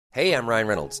Hey, I'm Ryan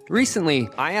Reynolds. Recently,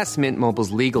 I asked Mint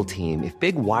Mobile's legal team if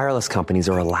big wireless companies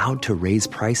are allowed to raise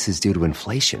prices due to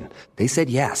inflation. They said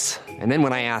yes. And then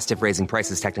when I asked if raising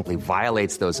prices technically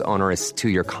violates those onerous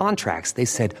two-year contracts, they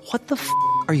said, "What the f***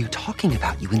 are you talking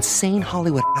about, you insane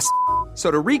Hollywood ass?" So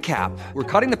to recap, we're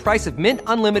cutting the price of Mint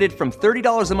Unlimited from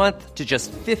 $30 a month to just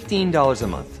 $15 a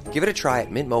month. Give it a try at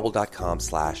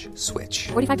mintmobile.com/switch.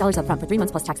 $45 up front for 3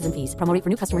 months plus taxes and fees. Promo rate for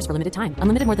new customers for limited time.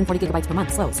 Unlimited more than 40 gigabytes per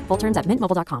month. Slows full terms at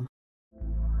mintmobile.com.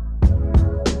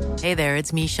 Hey there,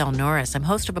 it's Michelle Norris. I'm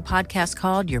host of a podcast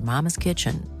called Your Mama's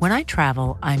Kitchen. When I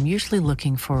travel, I'm usually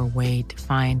looking for a way to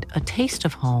find a taste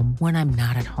of home when I'm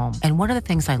not at home. And one of the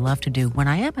things I love to do when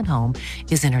I am at home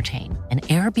is entertain. And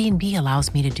Airbnb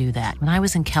allows me to do that. When I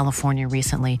was in California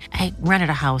recently, I rented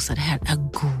a house that had a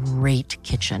great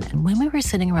kitchen. And when we were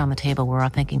sitting around the table, we were all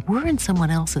thinking, we're in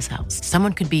someone else's house.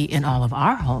 Someone could be in all of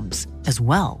our homes as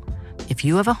well. If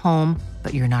you have a home,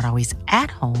 but you're not always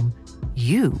at home,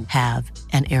 you have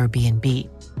an Airbnb.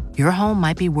 Your home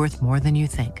might be worth more than you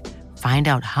think. Find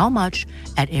out how much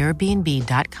at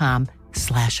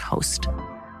airbnb.com/host.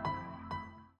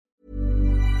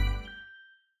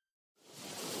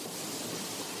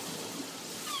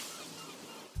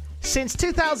 Since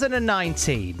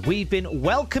 2019, we've been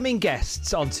welcoming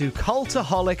guests onto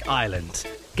Cultaholic Island.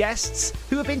 Guests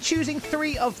who have been choosing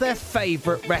 3 of their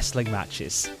favourite wrestling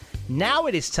matches. Now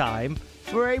it is time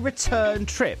for a return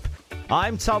trip.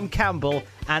 I'm Tom Campbell,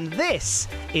 and this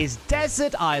is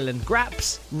Desert Island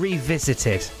Graps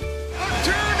Revisited. A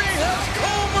journey has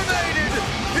culminated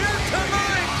here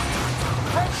tonight.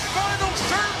 From spinal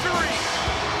surgery,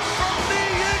 from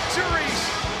knee injuries,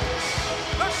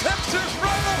 the Texas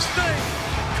rattlesnake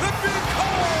could be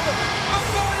called a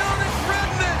bionic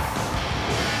redneck,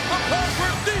 because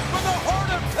we're deep in the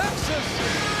heart of Texas,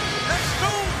 and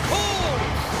Stone Cold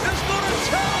is going to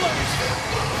challenge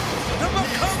to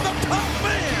become the top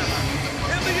man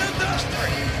in the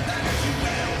industry.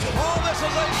 Oh, this is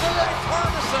a very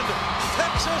partisan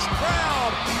Texas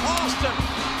crowd. Austin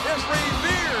is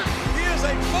revered. He is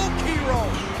a folk hero.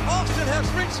 Austin has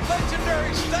reached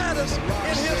legendary status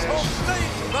in his home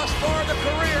state. Thus far in the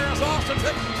career, as Austin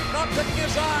not taking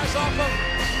his eyes off of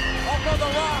The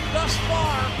Rock thus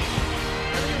far.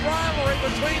 And the rivalry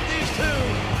between these two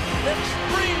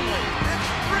extremely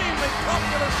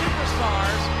popular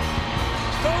superstars.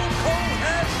 Stone Cold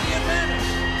has the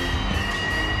advantage.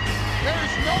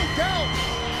 There's no doubt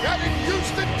that in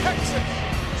Houston, Texas,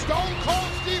 Stone Cold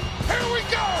Steve, here we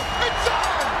go! It's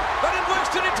on! They didn't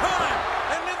waste any time,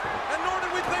 and nor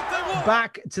did we think they would.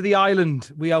 Back to the island.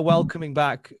 We are welcoming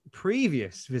back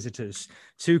previous visitors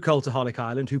to Cultaholic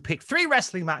Island who picked 3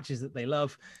 wrestling matches that they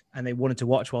love and they wanted to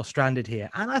watch while stranded here.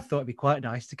 And I thought it'd be quite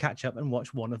nice to catch up and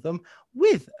watch one of them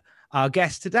with our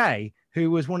guest today, who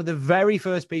was one of the very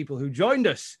first people who joined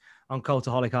us on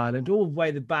Cultaholic Island all the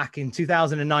way back in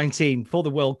 2019 for the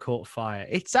World Caught Fire.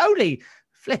 It's only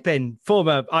flipping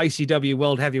former ICW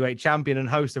World Heavyweight Champion and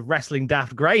host of Wrestling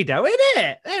Daft Grado, isn't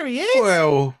it? There he is.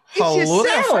 Well, It's hello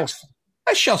there. yourself.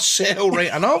 That's yourself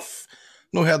right enough.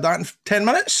 No heard that in 10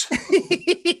 minutes.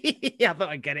 Yeah, I thought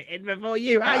I'd get it in before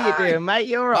you. How you doing, mate?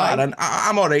 You all right?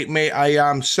 I'm all right, mate. I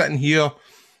am sitting here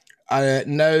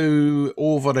now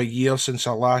over a year since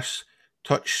I last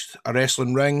touched a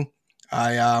wrestling ring.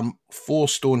 I am 4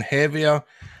 stone heavier.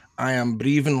 I am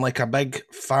breathing like a big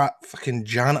fat fucking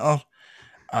janitor.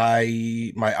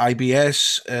 My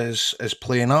IBS is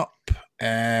playing up.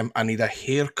 I need a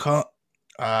haircut.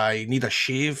 I need a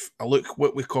shave. I look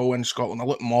what we call in Scotland, I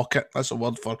look mocket. That's a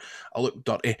word for I look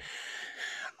dirty.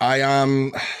 I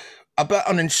am a bit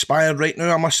uninspired right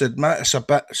now, I must admit. It's a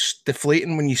bit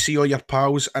deflating when you see all your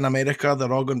pals in America.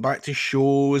 They're all going back to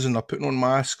shows and they're putting on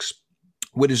masks.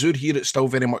 Whereas out here, it still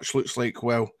very much looks like,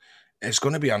 well, it's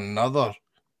going to be another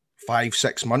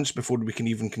 5-6 months before we can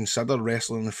even consider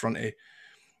wrestling in front of,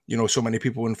 so many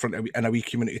people in a wee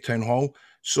community town hall.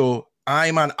 So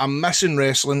I'm missing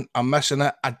wrestling. I'm missing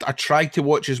it. I try to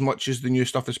watch as much as the new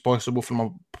stuff as possible from a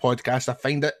podcast. I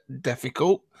find it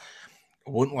difficult.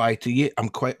 I won't lie to you. I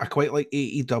quite like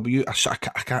AEW. I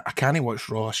can't watch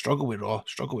Raw. I struggle with Raw.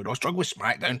 Struggle with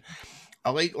SmackDown. I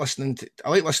like listening to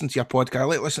your podcast. I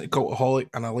like listening to Cultaholic,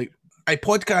 and I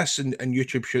podcasts and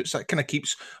YouTube shoots. That kind of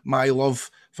keeps my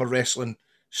love for wrestling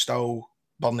still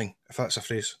burning, if that's a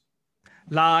phrase.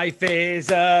 Life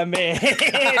is a mystery.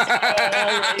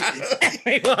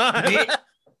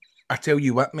 I tell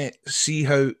you what, mate. See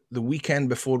how the weekend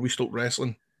before we stopped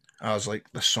wrestling, I was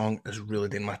like, this song is really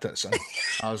doing my tits in.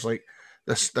 I was like,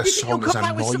 this song is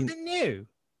annoying. With something new?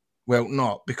 Well,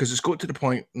 not because it's got to the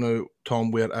point now, Tom,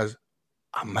 where I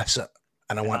miss it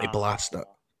and I want to blast it.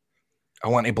 I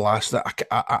want to blast it.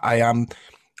 I am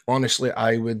honestly,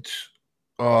 I would,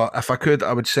 if I could,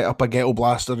 I would set up a ghetto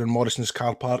blaster in Morrison's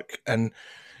car park and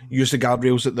use the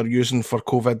guardrails that they're using for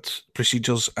COVID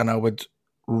procedures, and I would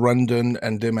run down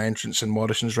and do my entrance in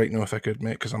Morrison's right now if I could,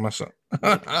 mate, because I miss it.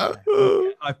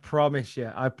 I promise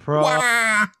you.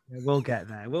 We'll get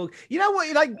there. You know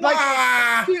what? Like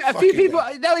a few people.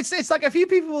 No, it's like a few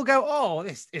people will go, "Oh,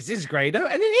 this is Grado,"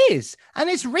 and it is, and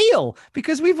it's real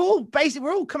because we're all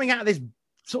coming out of this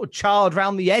sort of charred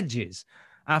around the edges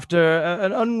after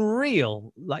an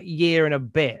unreal year and a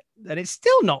bit. And it's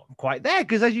still not quite there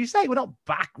because, as you say, we're not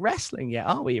back wrestling yet,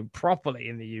 are we? Properly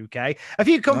in the UK. A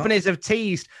few companies have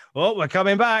teased, "Oh, we're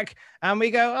coming back," and we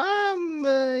go,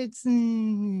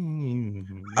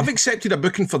 I've accepted a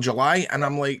booking for July, and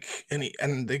I'm like, and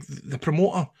the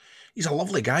promoter, he's a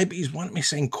lovely guy, but he's wanting me to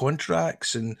sign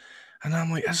contracts, and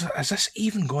I'm like, is this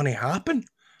even going to happen?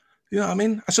 You know what I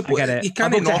mean? I suppose I get it. I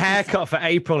booked a haircut for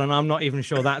April, and I'm not even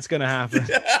sure that's going to happen.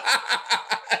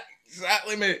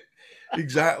 Exactly, mate.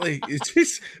 Exactly. It's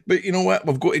just, but you know what?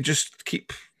 We've got to just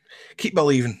keep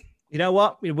believing. You know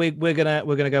what? We're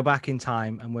gonna go back in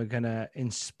time, and we're gonna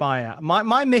inspire.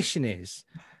 My mission is,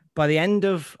 by the end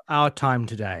of our time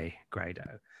today,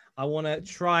 Grado, I want to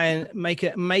try and make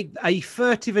a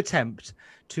furtive attempt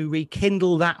to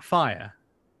rekindle that fire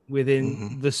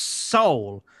within the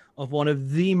soul of one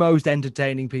of the most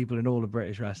entertaining people in all of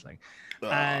British wrestling.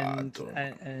 And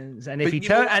if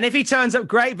he turns up,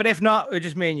 great. But if not, it's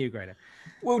just me and you, Grado.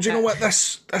 Well, do you know what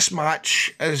this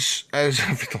match is?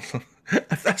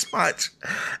 This match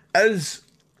is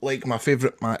like my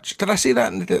favourite match. Did I say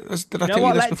that? Did I tell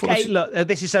you this before? Hey, look,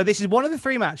 this is one of the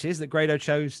 3 matches that Grado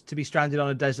chose to be stranded on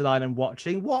a desert island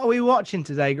watching. What are we watching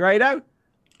today, Grado?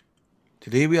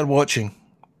 Today we are watching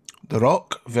The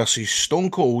Rock versus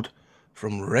Stone Cold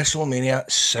from WrestleMania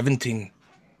 17.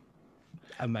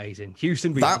 Amazing.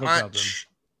 Houston, that match.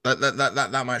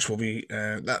 That match will be.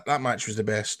 That match was the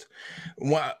best.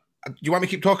 What do you want me to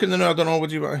keep talking? Then I don't know.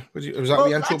 Was that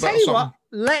the intro bit or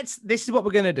something? This is what we're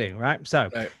gonna do, right? So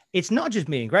It's not just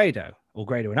me and Grado, or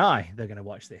Grado and I. They're gonna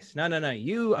watch this. No.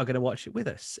 You are gonna watch it with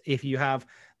us. If you have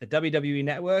the WWE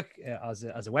Network as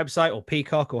a website, or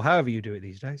Peacock, or however you do it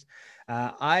these days,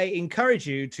 I encourage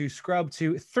you to scrub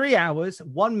to 3 hours,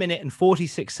 1 minute and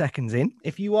 46 seconds in.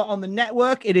 If you are on the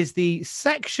network, it is the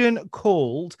section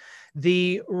called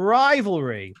The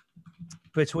Rivalry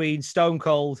between Stone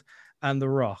Cold and The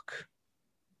Rock.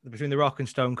 Between The Rock and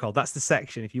Stone Cold. That's the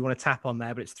section if you want to tap on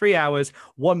there. But it's 3 hours,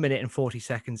 1 minute and 40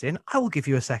 seconds in. I will give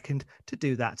you a second to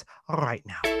do that right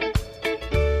now.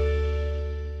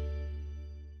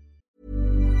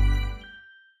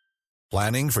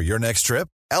 Planning for your next trip?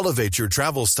 Elevate your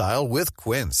travel style with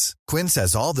Quince. Quince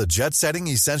has all the jet-setting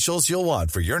essentials you'll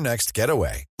want for your next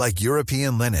getaway, like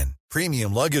European linen,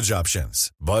 premium luggage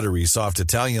options, buttery soft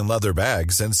Italian leather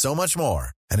bags, and so much more.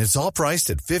 And it's all priced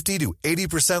at 50 to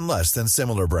 80% less than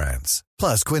similar brands.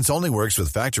 Plus, Quince only works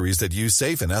with factories that use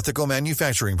safe and ethical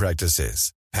manufacturing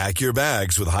practices. Pack your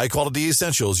bags with high-quality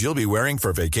essentials you'll be wearing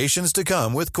for vacations to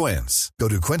come with Quince. Go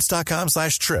to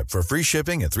quince.com/trip for free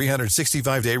shipping and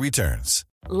 365-day returns.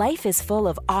 Life is full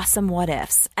of awesome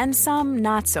what-ifs, and some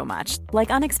not so much,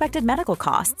 like unexpected medical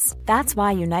costs. That's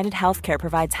why United Healthcare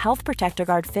provides Health Protector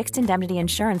Guard fixed indemnity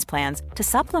insurance plans to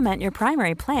supplement your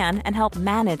primary plan and help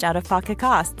manage out-of-pocket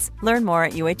costs. Learn more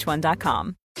at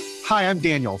uh1.com. Hi, I'm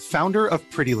Daniel, founder of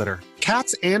Pretty Litter.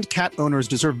 Cats and cat owners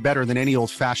deserve better than any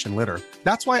old-fashioned litter.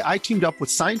 That's why I teamed up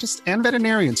with scientists and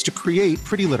veterinarians to create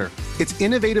Pretty Litter. Its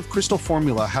innovative crystal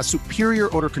formula has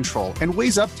superior odor control and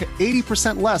weighs up to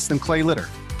 80% less than clay litter.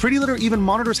 Pretty Litter even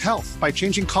monitors health by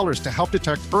changing colors to help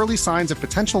detect early signs of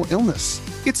potential illness.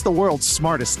 It's the world's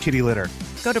smartest kitty litter.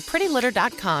 Go to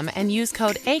prettylitter.com and use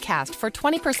code ACAST for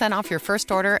 20% off your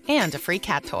first order and a free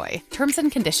cat toy. Terms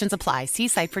and conditions apply. See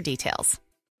site for details.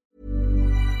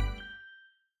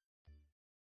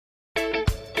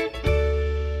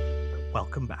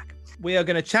 Welcome back. We are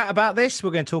going to chat about this.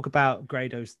 We're going to talk about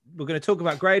Grado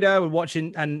and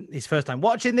watching, and his first time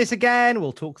watching this again.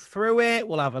 We'll talk through it.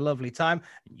 We'll have a lovely time.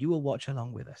 You will watch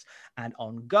along with us. And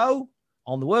on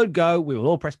the word go, we will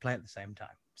all press play at the same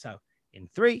time. So in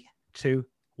 3, 2,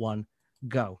 1,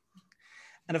 go.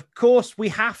 And of course, we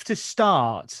have to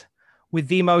start with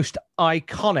the most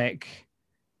iconic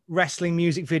wrestling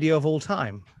music video of all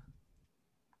time.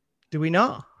 Do we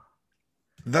not?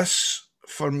 This,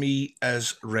 for me,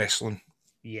 is wrestling.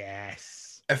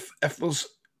 Yes. If there's,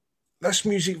 this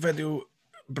music video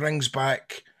brings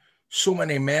back so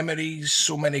many memories,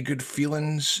 so many good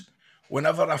feelings.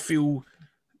 Whenever I feel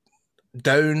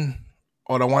down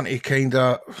or I want to kind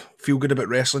of feel good about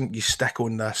wrestling, you stick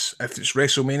on this. If it's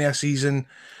WrestleMania season,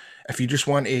 if you just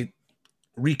want to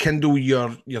rekindle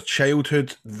your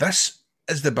childhood, this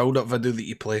is the build-up video that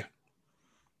you play.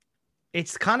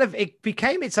 It's kind of, it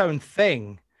became its own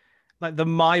thing. Like the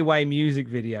My Way music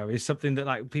video is something that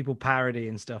like people parody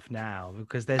and stuff now,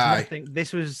 because there's nothing.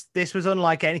 This was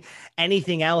unlike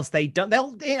anything else they'd done.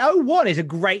 01 is a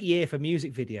great year for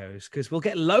music videos because we'll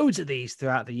get loads of these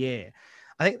throughout the year.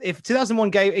 I think if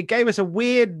 2001 gave us a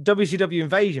weird WCW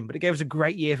invasion, but it gave us a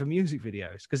great year for music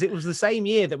videos because it was the same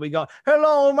year that we got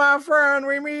 "Hello, my friend,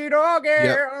 we meet again."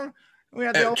 Yep. We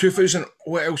had 2000.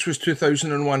 What else was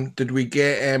 2001? Did we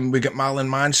get? We got Marilyn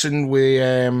Manson. We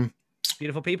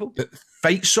Beautiful People. The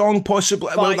fight song,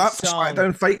 possibly. Well, that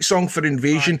SmackDown fight song for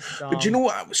Invasion. But do you know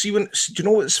what? Do you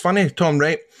know what's funny, Tom?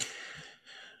 Right?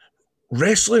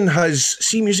 Wrestling has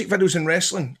music videos in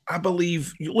wrestling. I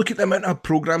believe you look at the amount of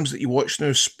programs that you watch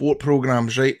now, sport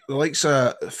programs, right? The likes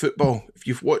of football. If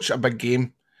you've watched a big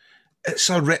game, it's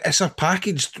a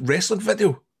packaged wrestling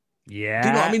video. Yeah. Do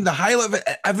you know what I mean? The highlight of it,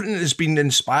 everything has been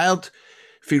inspired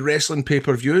for wrestling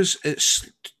pay-per-views. It's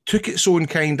took its own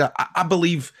kind of. I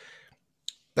believe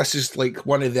this is like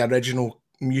one of the original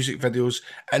music videos,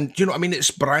 and you know what I mean.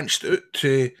 It's branched out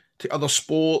to other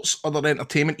sports, other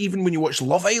entertainment. Even when you watch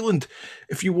Love Island,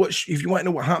 if you want to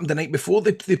know what happened the night before,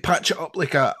 they patch it up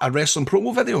like a wrestling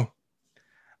promo video.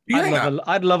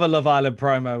 I'd love a Love Island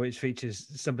promo which features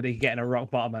somebody getting a rock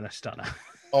bottom and a stunner.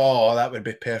 Oh, that would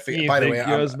be perfect. By the way,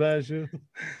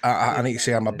 I need to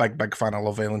say I'm a big fan of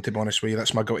Love Island, to be honest with you.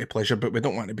 That's my guilty pleasure, but we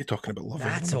don't want to be talking about Love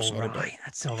Island. That's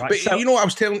all right. But you know what I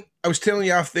was telling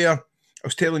you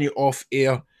off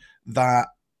air that,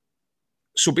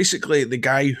 so basically the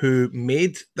guy who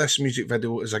made this music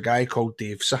video is a guy called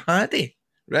Dave Sahadi,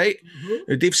 right? Mm-hmm.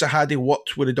 Now, Dave Sahadi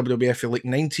worked with the WWF from like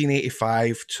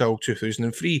 1985 till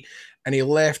 2003, and he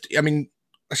left. I mean,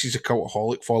 this is a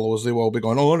cultaholic followers. They will all be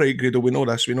going, all right, Grado, we know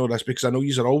this, because I know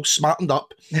you are all smartened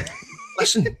up.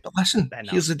 Listen,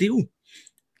 here's the deal.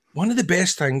 One of the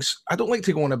best things, I don't like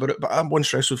to go on about it, but I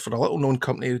once wrestled for a little-known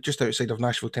company just outside of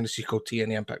Nashville, Tennessee called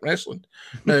TNA Impact Wrestling.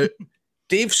 Now,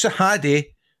 Dave Sahadi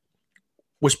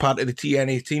was part of the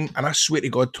TNA team, and I swear to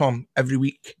God, Tom, every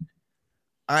week,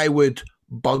 I would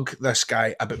bug this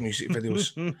guy about music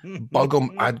videos. Bug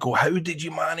him. I'd go, how did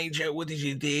you manage it? What did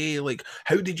you do? Like,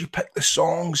 how did you pick the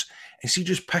songs? And see,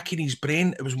 just picking his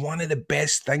brain, it was one of the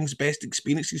best things, best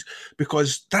experiences,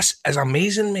 because this is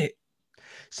amazing, mate.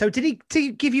 So did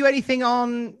he give you anything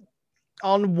on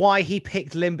why he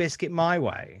picked Limp Bizkit My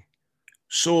Way?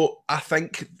 So I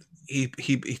think he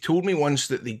told me once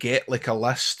that they get like a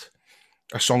list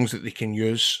of songs that they can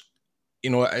use.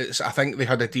 You know, I think they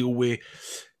had a deal with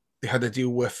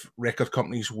record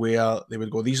companies where they would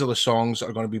go, these are the songs that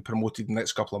are going to be promoted in the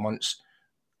next couple of months.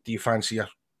 What do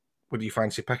you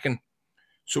fancy picking?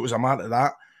 So it was a matter of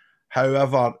that.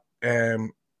 However,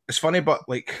 it's funny, but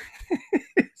like,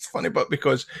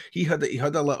 because he had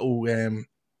a little,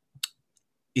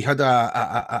 he had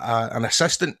an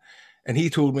assistant, and he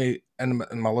told me in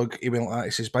my log, he went like that,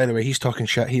 he says, by the way, he's talking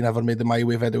shit. He never made the My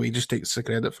Way video. He just takes the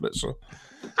credit for it. So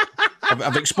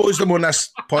I've exposed him on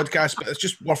this podcast, but it's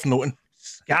just worth noting.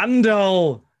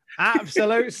 Scandal.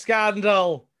 Absolute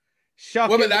scandal.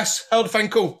 Shocking. What about this? Howard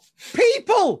Finkel.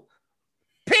 People.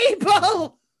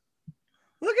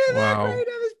 Look at that. Right?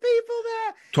 There's people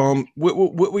there. Tom,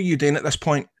 what were you doing at this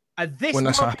point? At this when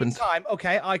this happened? Time,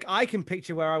 okay, I can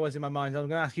picture where I was in my mind. I'm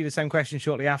going to ask you the same question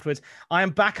shortly afterwards. I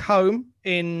am back home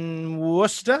in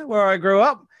Worcester, where I grew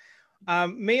up.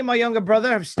 Me and my younger brother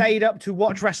have stayed up to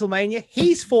watch WrestleMania.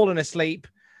 He's fallen asleep.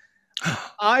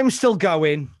 I'm still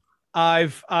going.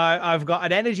 I've got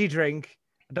an energy drink.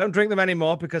 I don't drink them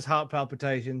anymore because heart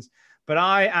palpitations. But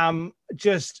I am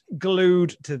just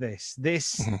glued to this.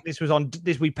 This was on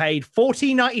this. We paid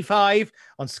 $14.95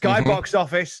 on Skybox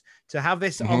Office to have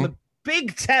this on the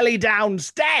big telly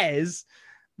downstairs.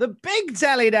 The big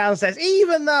telly downstairs.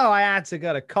 Even though I had to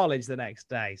go to college the next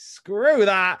day. Screw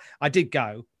that. I did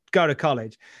go to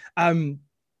college.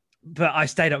 But I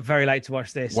stayed up very late to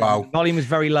watch this. Wow. The volume was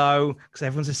very low because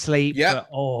everyone's asleep. Yeah. But,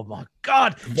 oh my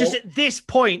God. Just at this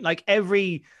point, like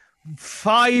every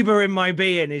fiber in my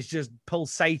being is just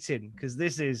pulsating because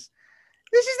this is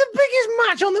the biggest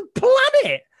match on the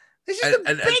planet. This is the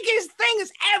biggest thing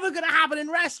that's ever going to happen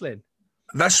in wrestling.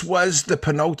 This was the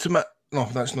penultimate. No,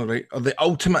 that's not right. Or the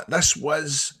ultimate. This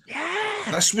was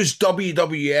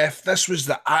WWF. This was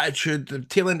the Attitude, the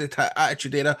tail end of the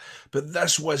Attitude Era. But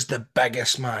this was the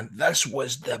biggest, man. This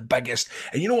was the biggest.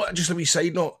 And you know what? Just a wee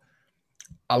side note.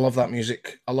 I love that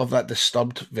music. I love that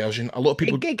Disturbed version. A lot of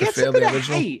people it gets prefer a bit the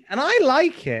original. Of hate, and I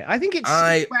like it. I think it's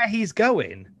where he's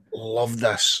going. Love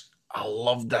this. I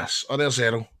love this. Oh, there's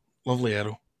Errol. Lovely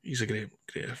Errol. He's a great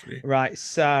referee. Right,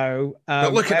 so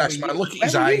but look at this, man. Look at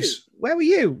his eyes. Where were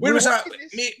you? Where was that,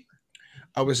 mate?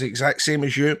 I was the exact same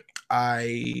as you.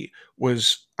 I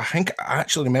think I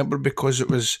actually remember because it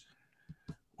was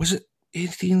it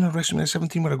 18 or WrestleMania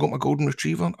 17 where I got my golden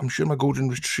retriever? I'm sure my golden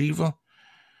retriever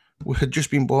had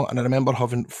just been bought, and I remember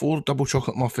having 4 double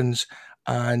chocolate muffins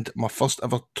and my first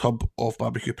ever tub of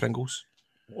barbecue Pringles.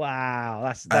 Wow,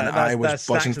 that's I was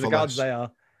buzzing for this. They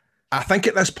are. I think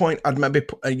at this point I'd maybe,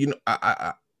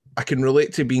 I can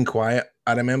relate to being quiet.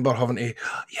 I remember having to,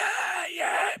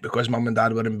 because mum and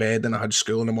dad were in bed and I had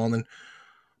school in the morning.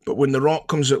 But when The Rock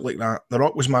comes out like that, The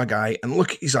Rock was my guy, and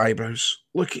look at his eyebrows.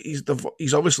 Look at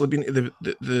he's obviously been to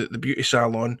the beauty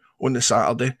salon on the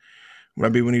Saturday,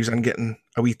 maybe when he was in getting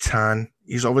a wee tan.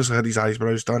 He's obviously had his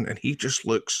eyebrows done, and he just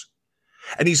looks.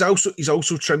 And he's also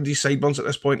trimmed his sideburns at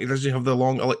this point. He doesn't have the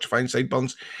long electrifying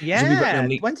sideburns. Yeah.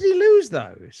 When did he lose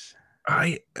those?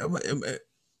 It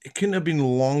couldn't have been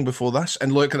long before this.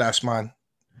 And look at this, man.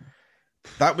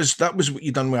 That was what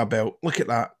you done with a belt. Look at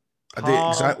that. I did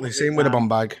exactly the same with a bum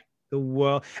bag. The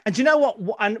world. And do you know what?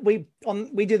 And we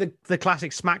did the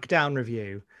classic SmackDown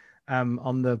review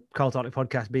on the Cultaholic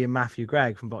podcast, being Matthew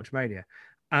Gregg from Botchmania.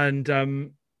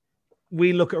 And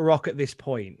we look at Rock at this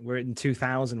point. We're in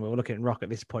 2000. We're looking at Rock at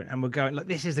this point, and we're going, look,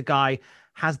 this is the guy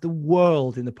has the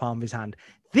world in the palm of his hand.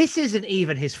 This isn't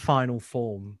even his final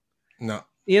form. No.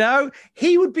 You know,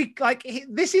 he would be like,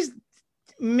 this is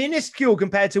minuscule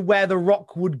compared to where The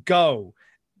Rock would go.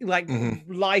 Like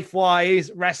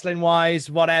life-wise,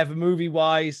 wrestling-wise, whatever,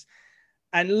 movie-wise.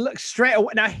 And look straight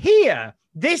away. Now here,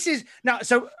 this is... Now,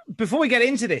 so before we get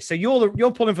into this, so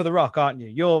you're pulling for The Rock, aren't you?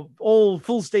 You're all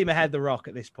full steam ahead The Rock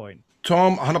at this point.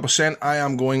 Tom, 100%, I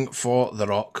am going for The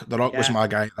Rock. The Rock was my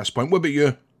guy at this point. What about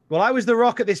you? Well, I was The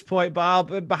Rock at this point, but I'll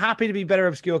be happy to be better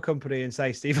obscure company and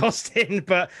say Steve Austin.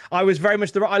 But I was very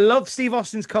much The Rock. I love Steve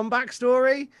Austin's comeback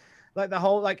story. Like the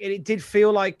whole, like it did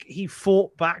feel like he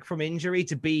fought back from injury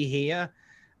to be here.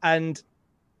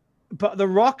 But The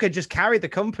Rock had just carried the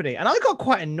company. And I got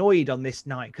quite annoyed on this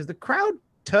night because the crowd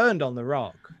turned on The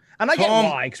Rock. And I get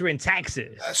why, because we're in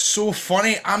Texas. That's so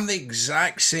funny. I'm the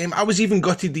exact same. I was even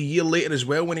gutted the year later as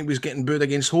well when he was getting booed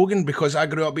against Hogan because I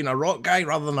grew up being a Rock guy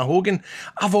rather than a Hogan.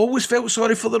 I've always felt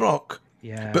sorry for The Rock.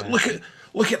 Yeah. But look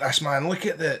at this, man. Look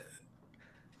at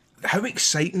how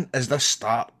exciting is this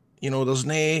start? You know, there's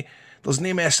no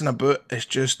messing about. It's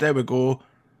just, there we go.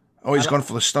 Oh, he's gone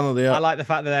for the stunner there. I like the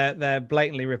fact that they're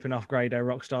blatantly ripping off Grado,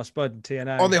 Rockstar Spud, and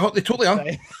TNA. Oh, they totally are.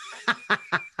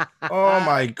 Oh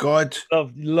my God.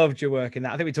 Loved your work in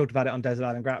that. I think we talked about it on Desert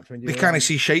Island Graps. They can't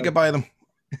see Shaker by them.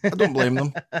 I don't blame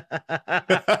them. It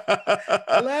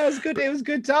was good. It was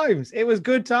good times. It was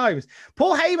good times.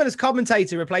 Paul Heyman as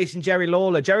commentator replacing Jerry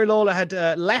Lawler. Jerry Lawler had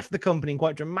left the company in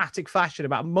quite dramatic fashion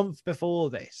about a month before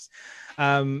this.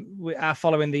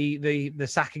 Following the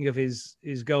sacking of his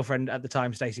girlfriend at the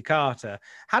time, Stacey Carter.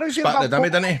 How do you feel about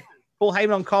Paul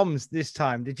Heyman on comms this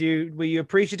time? Were you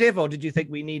appreciative, or did you think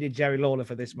we needed Jerry Lawler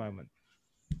for this moment?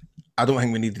 I don't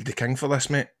think we needed the King for this,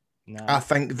 mate. No. I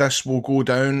think this will go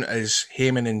down as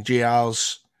Heyman and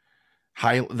JR's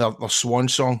their swan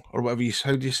song, or whatever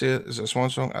how do you say it? Is it a swan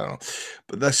song? I don't know.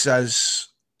 But this is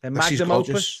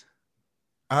gorgeous.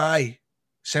 Aye.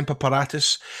 Semper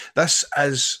Paratus. This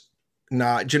is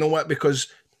do you know what? Because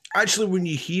actually when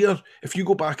you hear, if you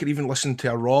go back and even listen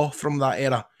to a Raw from that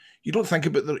era, you don't think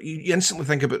about you instantly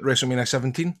think about WrestleMania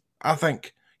 17. I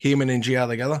think Heyman and JR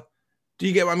together. Do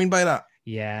you get what I mean by that?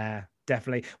 Yeah,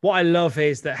 definitely. What I love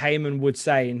is that Heyman would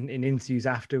say in interviews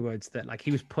afterwards that like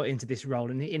he was put into this role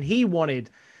and he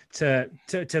wanted to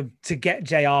get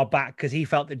JR back because he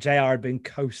felt that JR had been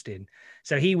coasting.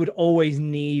 So he would always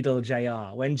needle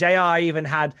JR. When JR even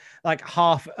had like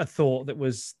half a thought that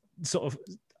was sort of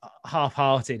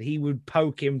half-hearted, he would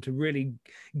poke him to really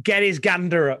get his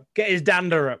dander up,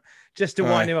 just to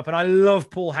wind him up. And I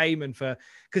love Paul Heyman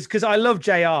because I love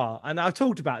JR, and I've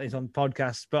talked about this on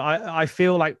podcasts, but I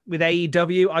feel like with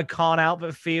AEW, I can't help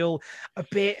but feel a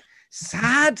bit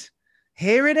sad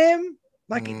hearing him.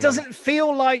 Like it doesn't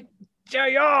feel like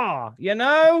JR, you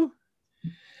know?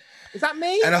 Is that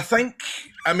me? And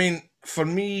I mean, for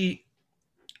me,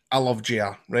 I love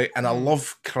JR, right? And I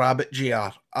love Crabbit JR.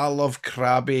 I love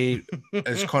Crabby,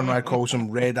 as Conrad calls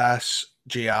him, red ass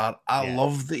JR. I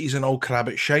love that he's an old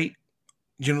Crabbit shite.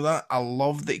 Do you know that? I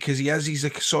love that because he's the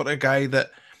sort of guy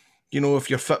that, you know, if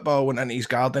your football went into his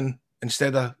garden,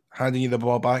 instead of handing you the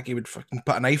ball back, he would fucking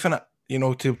put a knife in it, you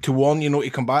know, to warn you to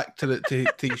come back to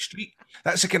your street.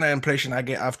 That's the kind of impression I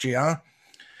get of JR.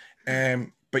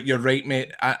 But you're right,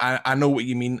 mate. I know what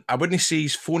you mean. I wouldn't say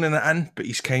he's phoning it in, but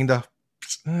he's kind of...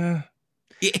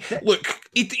 Look,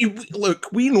 Look,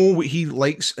 we know what he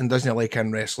likes and doesn't like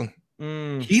in wrestling.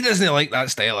 Mm. He doesn't like that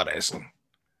style of wrestling.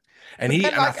 And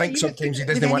I think sometimes he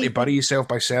doesn't want to bury himself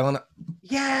by selling it.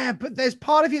 Yeah, but there's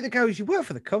part of you that goes, you work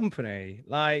for the company.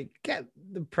 Like, get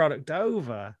the product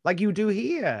over. Like you do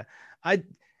here.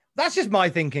 That's just my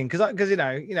thinking. Because you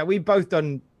know, we've both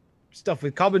done stuff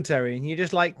with commentary, and you're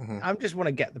just like, I just want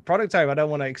to get the product over. I don't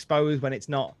want to expose when it's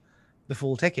not the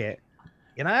full ticket.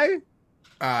 You know?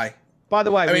 Aye. By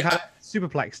the way, we've had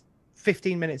Superplex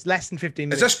 15 minutes, less than 15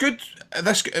 minutes. Is this good?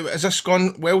 Has this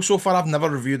gone well so far? I've never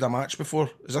reviewed a match before.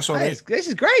 Is this all right? This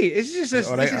is great. It's just us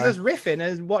riffing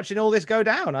and watching all this go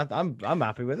down. I'm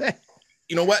happy with it.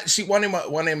 You know what? See, one of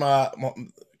my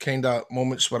kind of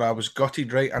moments where I was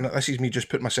gutted, right? And this is me just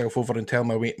putting myself over and telling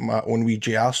my own wee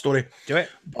JR story. Do it.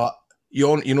 But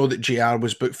you know that JR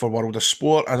was booked for World of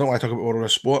Sport. I don't want to talk about World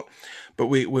of Sport, but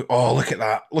we oh, look at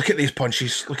that. Look at these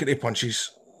punches. Look at the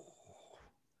punches.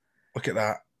 Look at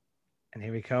that. And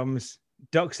here he comes.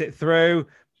 Ducks it through.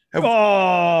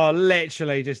 Oh,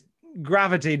 literally just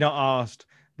gravity not asked.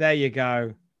 There you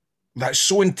go. That's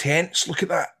so intense. Look at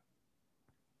that.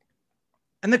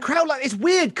 And the crowd, like, it's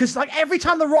weird because, like, every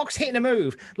time The Rock's hitting a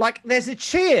move, like, there's a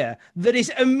cheer that is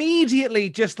immediately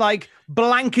just like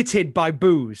blanketed by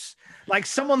boos. Like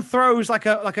someone throws like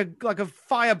a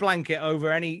fire blanket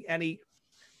over any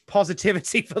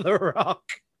positivity for The Rock.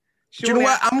 Do you know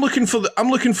what? I'm looking for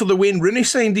the Wayne Rooney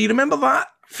sign. Do you remember that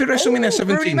for WrestleMania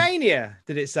 17? Rooney Mania,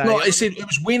 did it say? No, it said it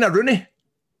was Wayne Rooney.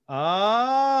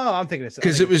 Oh, I'm thinking it's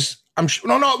because it was. I'm sure.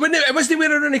 No, it was the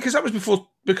Wayne Rooney because that was before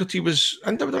Booker T was.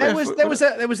 And there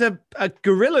was a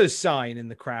Gorillas sign in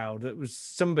the crowd that was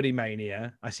somebody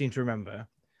Mania. I seem to remember.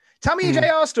 Tell me your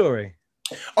JR story.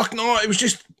 Oh no, it was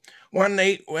just one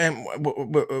night when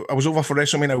I was over for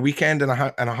WrestleMania weekend and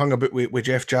I hung about with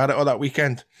Jeff Jarrett all that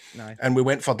weekend. Nice. And we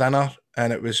went for dinner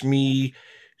and it was me,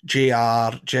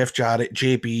 JR, Jeff Jarrett,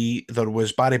 JB. There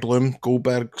was Barry Bloom,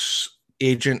 Goldberg's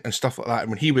agent and stuff like that. And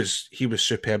when he was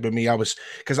superb with me,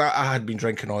 because I had been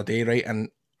drinking all day, right? And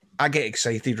I get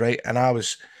excited, right? And I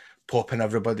was popping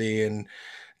everybody and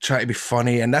trying to be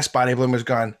funny. And this Barry Bloom was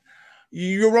going,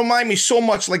 "You remind me so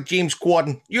much like James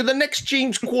Corden. You're the next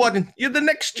James Corden. You're the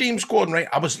next James Corden," right?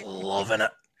 I was loving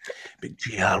it. But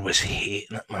JR was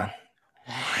hating it, man.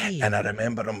 Why? And I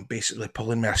remember him basically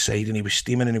pulling me aside and he was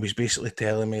steaming and he was basically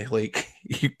telling me, like,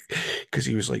 because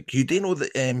he was like, "You do know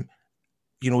that,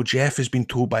 Jeff has been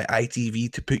told by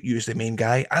ITV to put you as the main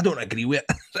guy." I don't agree with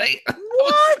it, right?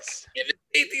 What?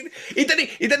 He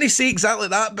didn't say exactly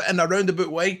that, but in a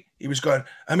roundabout way, he was going,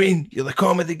 "I mean, you're the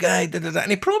comedy guy,"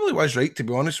 and he probably was right, to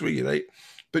be honest with you, right?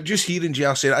 But just hearing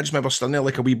JR say it, I just remember standing there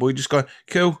like a wee boy, just going,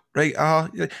 "Cool, right?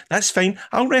 That's fine.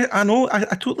 I know. I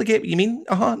totally get what you mean.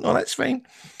 No, that's fine."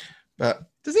 But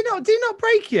do he not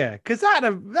break you? Because that'd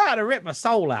have ripped my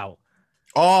soul out.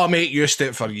 Oh, mate, used to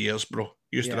it for years, bro.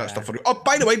 Used to that stuff for. Oh,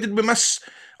 by the way, did we miss?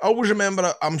 I always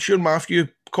remember. I'm sure Matthew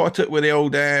caught it with the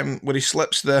old where he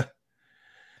slips the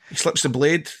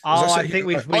blade. I think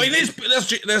we've.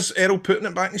 There's Errol putting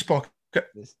it back in his pocket.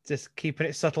 Just keeping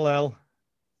it subtle, Earl.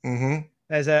 Mm-hmm.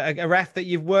 There's a ref that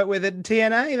you've worked with at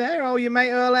TNA there. Oh, your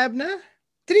mate Earl Ebner.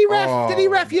 Did he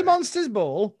ref your Monsters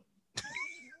Ball?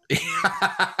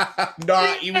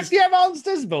 No, he was your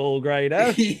Monsters Ball,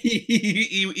 Grado.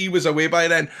 He was away by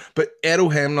then, but Errol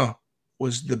Hebner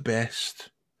was the best.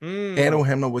 Errol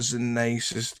Hebner was the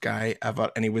nicest guy ever,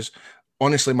 and he was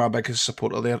honestly my biggest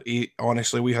supporter there.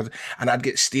 I'd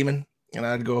get steaming,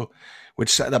 and we'd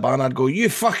sit at the bar, and I'd go, "You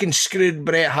fucking screwed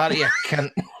Bret Hart, you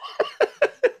cunt."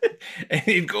 And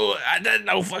he'd go, "I didn't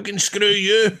know fucking screw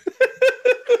you."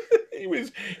 He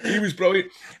was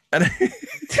brilliant. And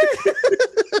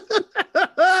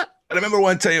I remember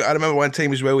one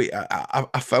time as well,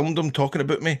 I filmed him talking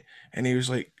about me, and he was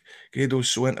like, "Grado's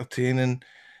so entertaining.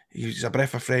 He's a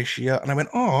breath of fresh air." And I went,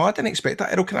 "Oh, I didn't expect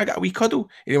that. Errol, can I get a wee cuddle?"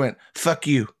 And he went, Fuck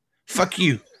you.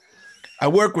 I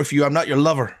work with you. I'm not your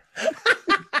lover."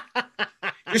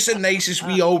 Just the nicest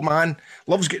wee old man.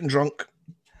 Loves getting drunk.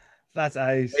 That's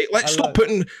ace. Hey, let's stop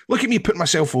look at me putting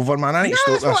myself over, man. I need to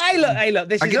stop this. Hey,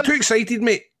 look. I get too excited,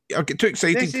 mate. I get too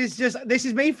excited. This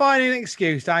is me finding an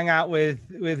excuse to hang out with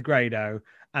Grado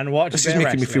and watch. This is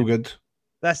making me feel good.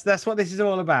 That's what this is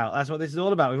all about. That's what this is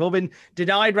all about. We've all been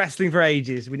denied wrestling for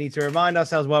ages. We need to remind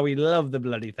ourselves why we love the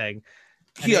bloody thing.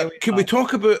 Can we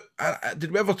talk about?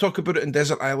 Did we ever talk about it in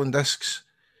Desert Island Discs?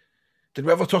 Did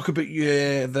we ever talk about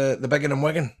the Biggin and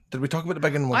Wigan? Did we talk about the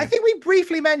Biggin and Wigan? I think we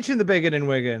briefly mentioned the Biggin and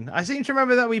Wigan. I seem to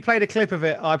remember that we played a clip of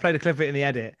it. I played a clip of it in the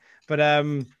edit, but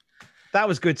that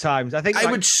was good times. I think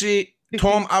I would say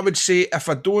Tom, I would say if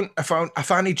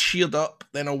I need cheered up,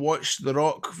 then I'll watch The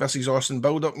Rock versus Austin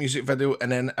build-up music video,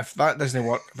 and then if that doesn't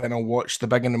work, then I'll watch the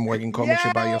Biggin and Wiggin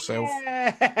commentary by yourself.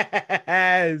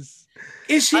 Yes.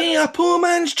 Is he a poor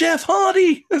man's Jeff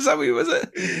Hardy? Is that what was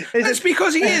it? That's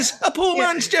because he is a poor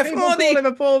man's Jeff Hardy. Call him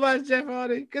a poor man's Jeff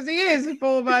Hardy because he is a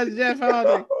poor man's Jeff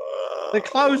Hardy. The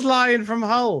clothesline from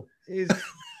Hull is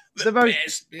the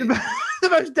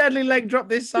most deadly leg drop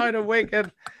this side of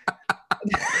Wigan.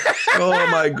 Oh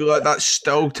my god, that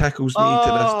still tickles me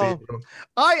to this day, bro.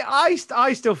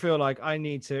 I still feel like I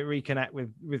need to reconnect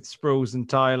with Sproles and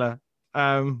Tyler.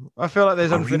 I feel like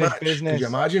there's unfinished business. Could you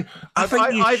imagine?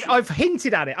 I've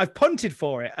hinted at it. I've punted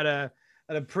for it at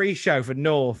a pre-show for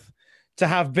North to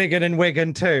have Biggin and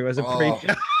Wigan too as a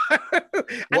pre-show.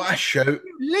 What a shout!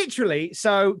 Literally,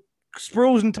 so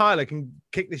Sproles and Tyler can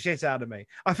kick the shit out of me.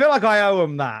 I feel like I owe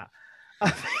them that. I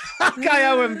feel like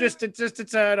I owe them just to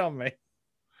turn on me.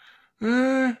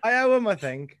 I owe them. I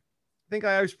think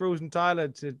I owe Sproles and Tyler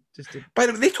to just to. By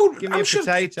the way, they told give me a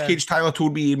potato. Cage Tyler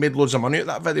told me he made loads of money at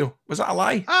that video. Was that a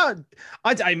lie? I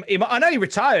know he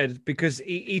retired because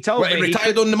he told me he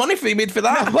retired on the money he made for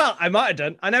that. No, well, I might have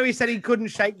done. I know he said he couldn't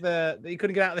get out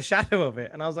of the shadow of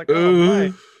it, and I was like,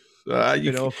 oh,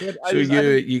 you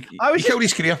killed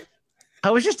his career.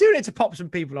 I was just doing it to pop some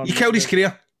people on. You killed his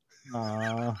career.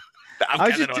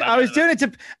 I was doing it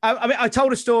to. I mean, I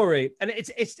told a story, and it's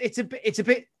a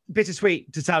bit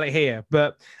bittersweet to tell it here,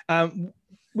 but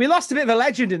we lost a bit of a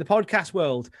legend in the podcast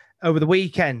world over the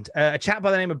weekend. A chap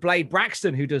by the name of Blade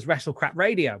Braxton, who does Wrestle Crap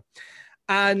Radio,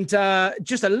 and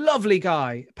just a lovely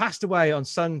guy, passed away on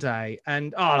Sunday.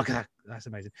 And oh, look at that, that's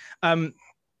amazing.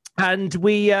 And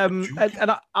we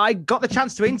I got the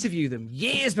chance to interview them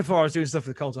years before I was doing stuff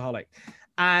with Cultaholic.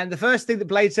 And the first thing that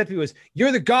Blade said to me was,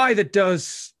 "You're the guy that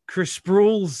does Chris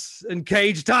Sproles and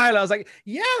Cage Tyler." I was like,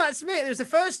 "Yeah, that's me." It was the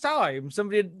first time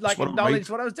somebody acknowledged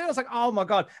what I was doing. I was like, "Oh my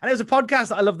god!" And it was a podcast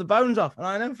that I love the bones off, and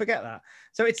I never forget that.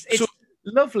 So it's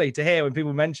lovely to hear when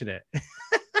people mention it.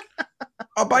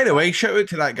 Oh, by the way, shout out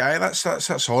to that guy.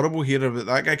 That's horrible hearing about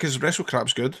that guy because Wrestle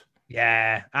Crap's good.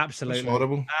 Yeah, absolutely. That's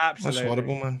horrible. Absolutely. That's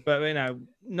horrible, man.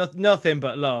 But nothing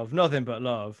but love. Nothing but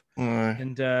love.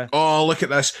 And oh, look at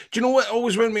this. Do you know what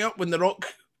always wound me up when The Rock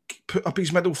put up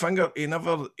his middle finger? He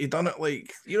done it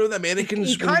like, you know, the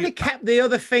Americans. He kind of kept the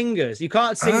other fingers. You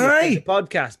can't see the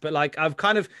podcast, but like I'm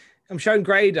showing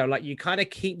Grado, like you kind of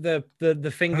keep the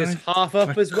fingers half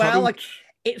up as well. Like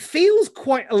it feels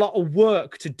quite a lot of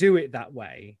work to do it that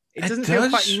way. It doesn't feel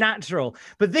quite natural.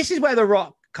 But this is where The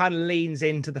Rock kind of leans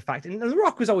into the fact, and The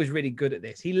Rock was always really good at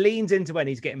this. He leans into when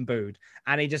he's getting booed,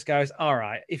 and he just goes, "All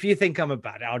right, if you think I'm a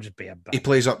bad, I'll just be a bad." He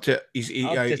plays up to it. He's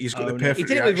got the perfect. He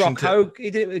did it with Rock Hogan. He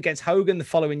did it against Hogan the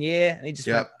following year, and he just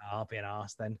went, "I'll be an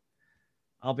arse then.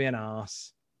 I'll be an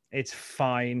arse. It's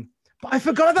fine." But I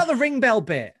forgot about the ring bell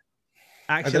bit.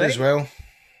 Actually, I did as well.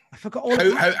 I forgot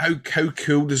all. How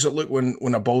cool does it look when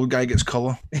a bald guy gets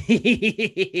colour?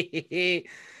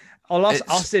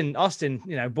 Austin,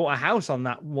 bought a house on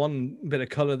that one bit of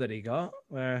colour that he got,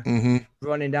 where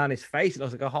running down his face, it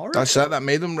looks like a horror. That's it. That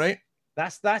made him, right?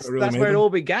 That's where it all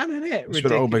began, isn't it? That's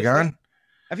where it all began.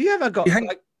 Have you ever got?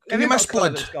 Have you miss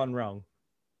blood? That's gone wrong.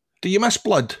 Do you miss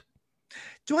blood?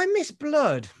 Do I miss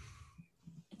blood?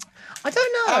 I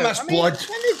don't know. I miss blood.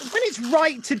 When it's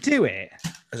right to do it.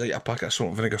 Is it a packet of salt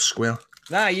and vinegar square?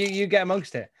 Nah, you get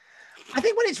amongst it. I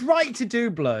think when it's right to do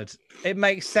blood, it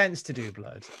makes sense to do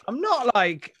blood. I'm not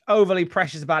like overly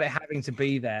precious about it having to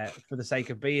be there for the sake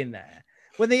of being there.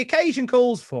 When the occasion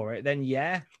calls for it, then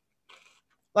yeah.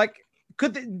 Like,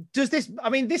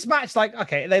 this match, like,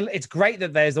 okay, it's great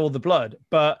that there's all the blood,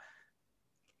 but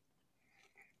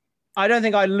I don't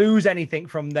think I lose anything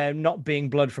from there not being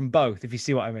blood from both, if you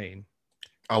see what I mean.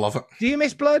 I love it. Do you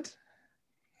miss blood?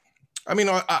 I mean,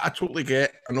 I totally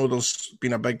get. I know there's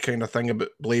been a big kind of thing about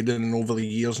blading over the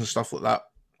years and stuff like that.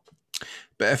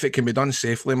 But if it can be done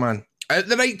safely, man, at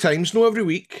the right times, not every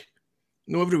week.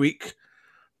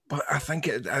 But I think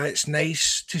it's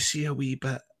nice to see a wee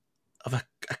bit of a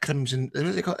crimson. What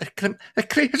is it called? A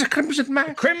crimson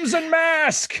mask. Crimson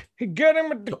mask. Get him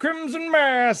with the crimson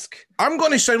mask. I'm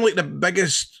going to sound like the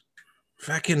biggest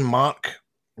fucking mark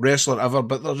wrestler ever,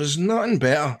 but there is nothing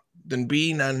better than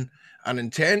being in an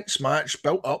intense match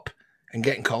built up and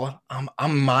getting colour.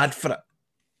 I'm mad for it.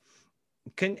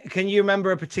 Can you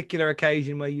remember a particular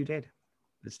occasion where you did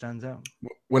that stands out?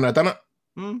 When I done it?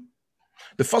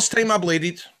 The first time I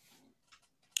bladed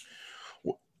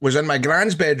was in my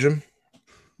grand's bedroom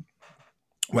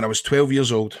when I was 12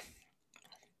 years old,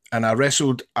 and I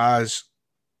wrestled as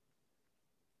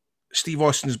Steve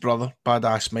Austin's brother,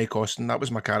 Badass Mike Austin. That was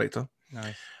my character.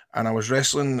 Nice. And I was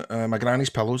wrestling my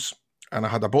granny's pillows. and I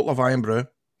had a bottle of Iron Brew.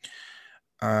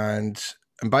 And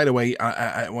by the way,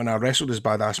 when I wrestled as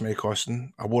Badass May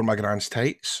Costin, I wore my Grand's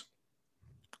tights.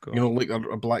 Cool. You know, like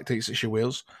a black tights that she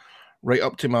wears, right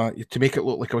up to make it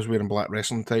look like I was wearing black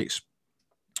wrestling tights.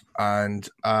 And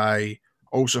I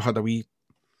also had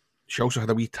she also had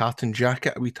a wee tartan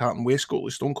jacket, a wee tartan waistcoat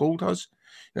like Stone Cold has.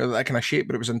 You know, that kind of shape,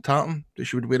 but it was in tartan that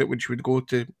she would wear it when she would go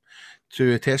to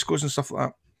Tesco's and stuff like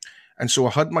that. And so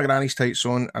I had my granny's tights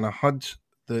on, and I had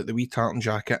the wee tartan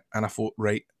jacket, and I thought,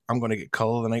 right, I'm going to get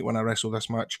colour the night when I wrestle this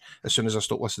match as soon as I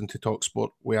stop listening to Talk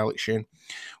Sport with Alex Shane.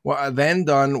 What I then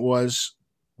done was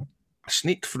I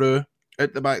sneaked through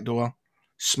out the back door,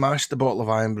 smashed the bottle of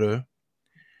Iron Brew,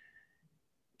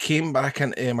 came back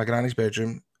into my granny's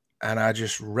bedroom, and I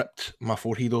just ripped my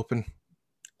forehead open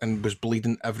and was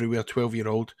bleeding everywhere,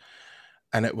 12-year-old.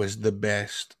 And it was the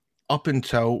best. Up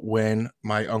until when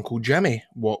my Uncle Jimmy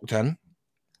walked in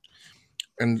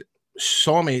and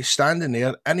saw me standing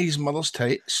there in his mother's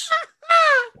tights,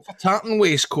 with a tartan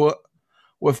waistcoat,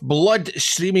 with blood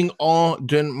streaming all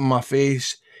down my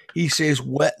face. He says,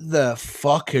 "What the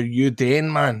fuck are you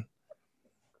doing, man?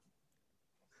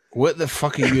 What the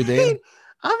fuck are you doing?"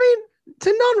 I mean,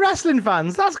 to non-wrestling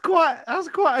fans, that's quite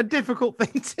a difficult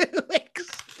thing to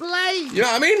explain. You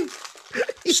know what I mean?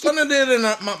 Standing there in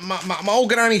my old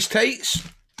granny's tights.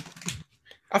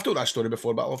 I've told that story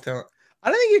before, but I love telling it. I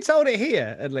don't think you told it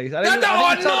here, at least.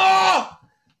 No!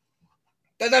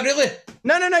 Did I really?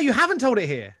 No, you haven't told it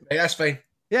here. Hey, that's fine.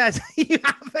 Yes, you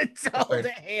haven't told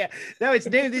it here. No, it's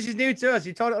new. This is new to us.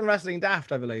 You told it on Wrestling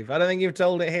Daft, I believe. I don't think you've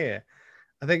told it here.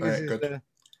 I think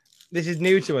this is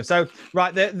new to us. So,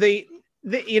 right, the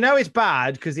you know it's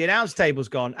bad because the announce table's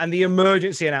gone and the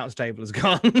emergency announce table has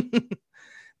gone.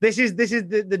 This is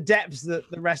the depths that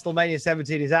the WrestleMania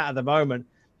 17 is at the moment.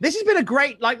 This has been a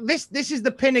great, this is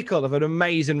the pinnacle of an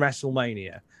amazing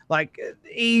WrestleMania. Like,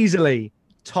 easily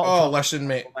top. Oh, listen,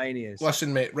 mate.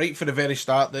 Listen, mate. Right for the very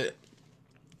start, that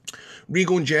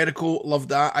Regal and Jericho, loved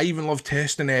that. I even loved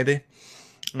Test and Eddie.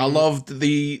 I loved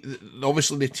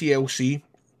obviously the TLC.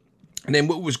 And then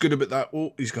what was good about that?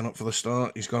 Oh, he's gone up for the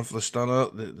start. He's gone for the stunner.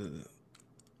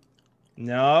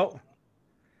 No.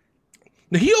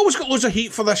 Now, he always got loads of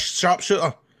heat for this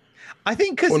sharpshooter. I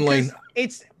think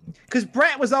because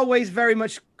Brett was always very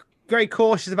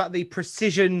cautious about the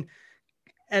precision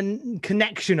and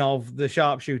connection of the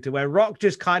sharpshooter, where Rock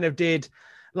just kind of did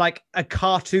like a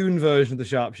cartoon version of the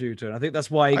sharpshooter. And I think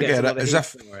that's why he gets a lot of heat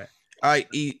for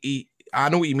it. I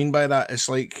know what you mean by that. It's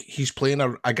like he's playing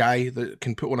a guy that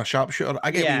can put on a sharpshooter.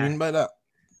 I get what you mean by that.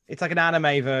 It's like an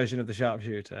anime version of the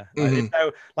sharpshooter.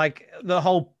 So, like, the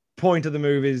whole point of the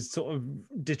movie is sort of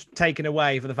taken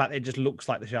away for the fact that it just looks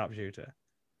like the sharpshooter,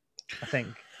 I think.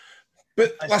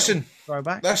 But listen,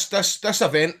 this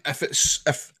event,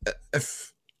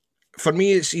 if for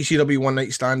me it's ECW One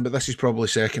Night Stand, but this is probably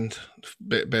second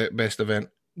best event.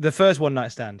 The first One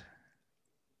Night Stand.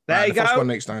 There you go. One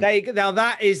night stand. Now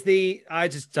that is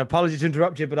apologies to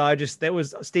interrupt you, but there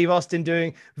was Steve Austin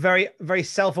doing very, very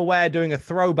self-aware, doing a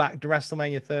throwback to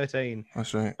WrestleMania 13.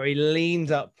 That's right. Where he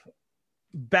leaned up,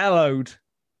 bellowed,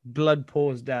 blood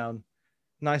pours down.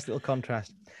 Nice little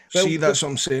contrast. See, that's what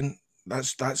I'm saying.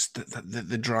 That's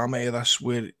the drama of this,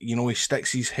 where, you know, he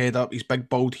sticks his head up, his big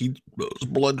bald head, there's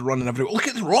blood running everywhere. Look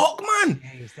at The Rock, man.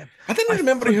 Yeah, I didn't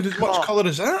remember he had as much colour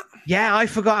as that. Yeah, I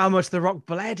forgot how much The Rock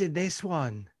bled in this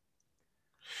one.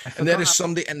 And there is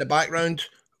somebody in the background.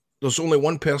 There's only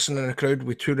one person in the crowd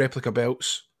with 2 replica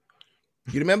belts.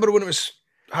 You remember when it was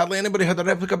hardly anybody had a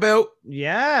replica belt?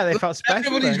 Yeah, they felt special.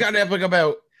 Everybody's got a replica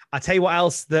belt. I tell you what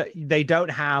else that they don't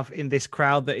have in this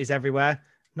crowd that is everywhere.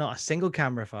 Not a single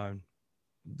camera phone.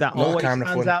 That always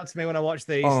stands out to me when I watch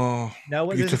these. Oh,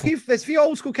 no, there's a few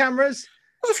old school cameras.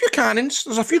 There's a few Canons.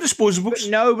 There's a few disposables. But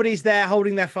nobody's there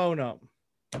holding their phone up.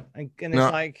 And it's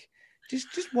like,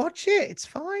 just watch it. It's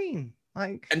fine.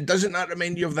 Like, and doesn't that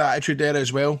remind you of the Attitude Era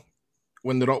as well?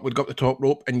 When The Rock would go up the top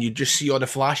rope and you just see all the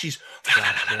flashes.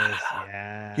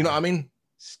 Yeah. You know what I mean?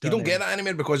 Stunning. You don't get that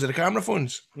anymore because of the camera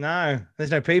phones. No,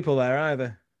 there's no people there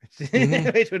either.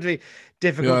 It would be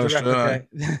difficult to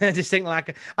replicate. Distinct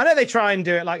lack. I know they try and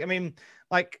do it.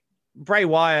 Like Bray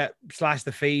Wyatt /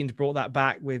 The Fiend brought that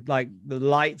back with like the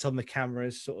lights on the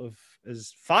cameras, sort of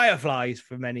as fireflies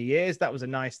for many years. That was a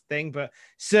nice thing, but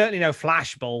certainly no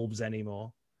flash bulbs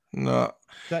anymore. No,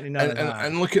 certainly none of that.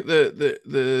 And look at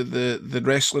the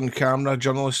wrestling camera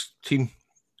journalist team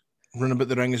running about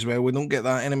the ring as well. We don't get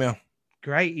that anymore.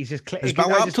 Great, he's just clicking. Is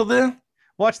Bal Apter there?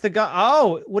 Watch the guy.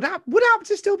 Oh, would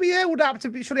Apter still be there?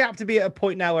 Should he have to be at a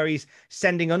point now where he's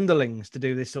sending underlings to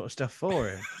do this sort of stuff for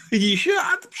him? You should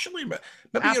actually, maybe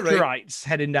you're right.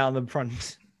 Heading down the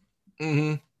front.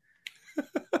 Mm-hmm.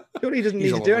 Surely he doesn't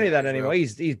He's need a to do lovely any of that guy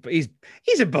as anymore. well.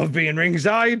 He's above being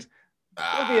ringside.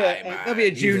 There'll be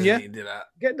a junior. He doesn't need to do that.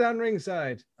 Get down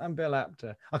ringside. I'm Bill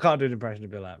Apter. I can't do an impression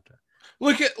of Bill Apter.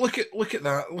 Look at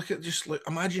that.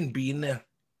 Imagine being there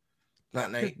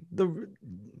that night. The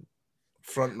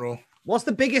front row. What's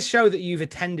the biggest show that you've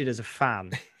attended as a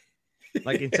fan?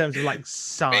 Like in terms of like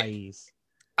size?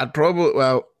 I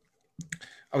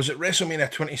was at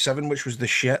WrestleMania 27, which was the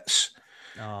shits.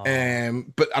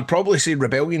 But I'd probably say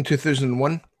Rebellion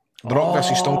 2001. The Rock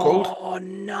versus Stone Cold. Oh,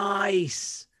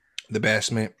 nice. The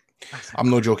best, mate. I'm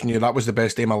not joking you. That was the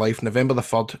best day of my life. November the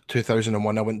 3rd,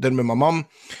 2001. I went down with my mum.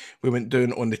 We went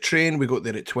down on the train. We got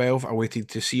there at 12. I waited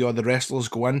to see all the wrestlers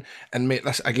go in. And, mate,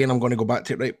 this again, I'm going to go back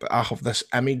to it, right? But I have this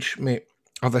image, mate.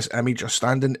 I have this image of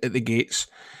standing at the gates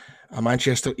at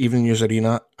Manchester Evening News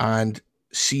Arena and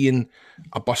seeing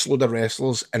a busload of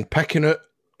wrestlers and picking out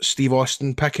Steve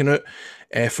Austin, picking out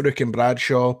Farouk and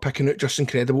Bradshaw, picking out Just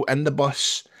Incredible in the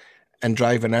bus and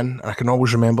driving in. And I can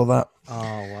always remember that. Oh,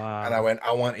 wow. And I went,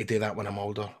 I want to do that when I'm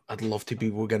older. I'd love to be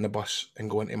able to get in the bus and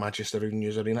go into Manchester Evening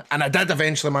News Arena. And I did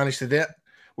eventually manage to do it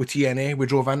with TNA. We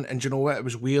drove in, and do you know what? It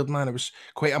was weird, man. It was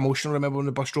quite emotional. I remember when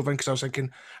the bus drove in because I was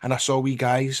thinking, and I saw wee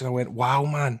guys, and I went, wow,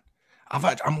 man,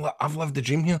 I've lived the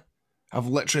dream here. I've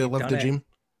literally lived the dream.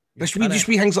 Just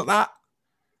wee things like that.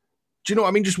 Do you know what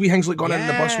I mean? Just wee things like going in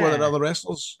the bus with the other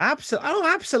wrestlers.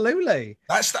 Absolutely.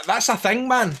 That's a thing,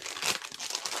 man.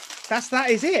 That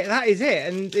is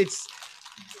it. And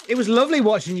it was lovely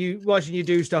watching you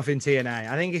do stuff in TNA.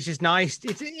 I think it's just nice.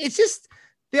 It's just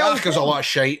the old there's a lot of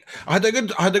shite. I had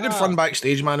a good fun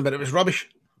backstage, man, but it was rubbish.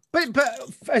 But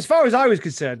as far as I was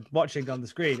concerned, watching on the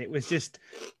screen, it was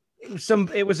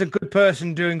a good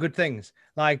person doing good things,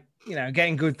 like, you know,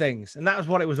 getting good things, and that was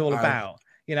what it was all about.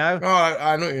 You know. Oh,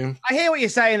 I know you. I hear what you're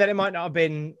saying, that it might not have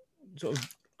been sort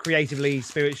of creatively,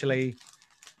 spiritually.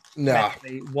 Nah.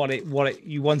 What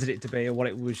you wanted it to be, or what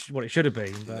it should have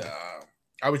been. But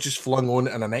I was just flung on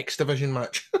in an X Division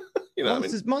match. You know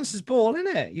Monsters Ball,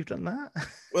 isn't it? You've done that.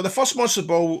 Well, the first Monsters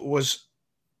Ball was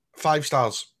 5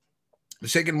 stars. The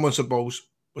second Monsters Balls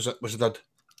was a dud.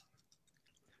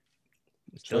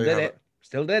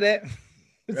 Still did it.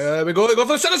 There we go. Go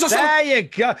for the Sinister Song. There you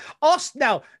go.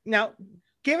 Now,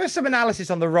 give us some analysis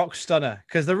on the Rock Stunner,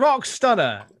 because the Rock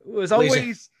Stunner was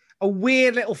always a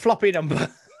weird little floppy number.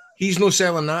 He's no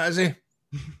selling that, is he?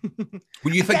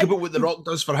 When you think about what the Rock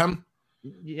does for him,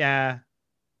 yeah,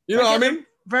 you know what I mean.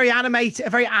 A very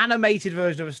animated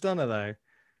version of a stunner, though.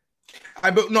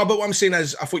 But what I'm saying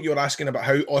is, I thought you were asking about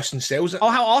how Austin sells it.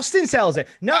 Oh, how Austin sells it?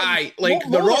 No,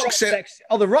 The Rock.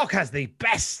 The Rock has the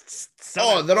best.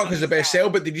 The Rock has the best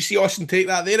sell. But did you see Austin take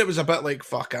that there? It was a bit like,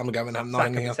 fuck, I'm giving him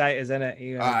nothing here. Potatoes, isn't it?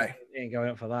 He ain't going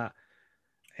up for that.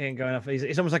 He ain't going up.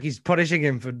 It's almost like he's punishing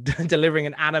him for delivering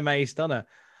an anime stunner.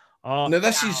 Oh, now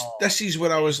this is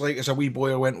where I was like, as a wee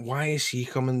boy, I went, why is he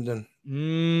coming down?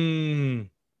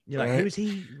 You're like, right.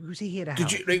 Who's he here to help?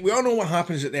 Did you? Right, we all know what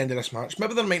happens at the end of this match.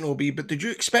 Maybe there might not be, but did you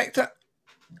expect it?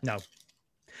 No.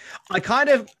 I kind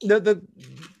of the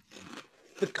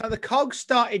cogs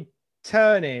started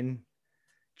turning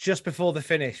just before the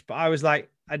finish, but I was like,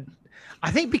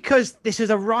 I think because this is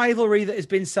a rivalry that has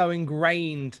been so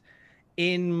ingrained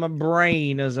in my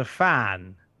brain as a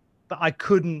fan that I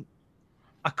couldn't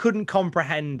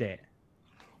comprehend it,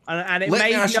 and it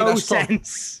made no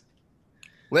sense.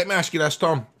 Let me ask you this,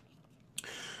 Tom.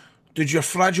 Did your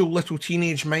fragile little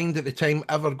teenage mind at the time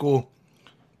ever go,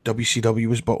 WCW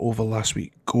was but over last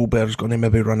week, Goldberg's going to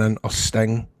maybe run in or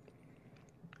Sting?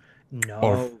 No.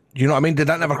 Or, you know what I mean? Did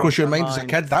that never cross your mind as a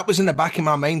kid? That was in the back of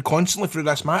my mind constantly through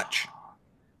this match.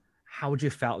 How would you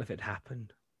have felt if it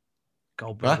happened?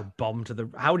 Goldberg had bombed to the...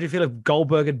 How would you feel if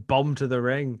Goldberg had bombed to the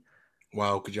ring?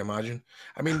 Wow, could you imagine?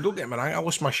 I mean, don't get me wrong, I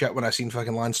lost my shit when I seen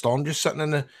fucking Lance Storm just sitting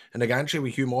in the gantry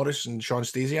with Hugh Morris and Sean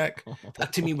Stasiak.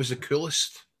 That to me was the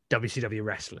coolest. WCW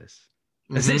wrestlers,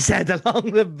 as it said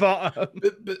along the bottom.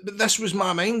 But this was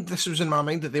my mind. This was in my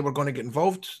mind that they were going to get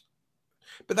involved.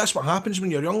 But that's what happens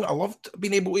when you're young. I loved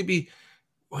being able to be,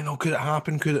 could it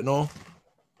happen? Could it not?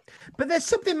 But there's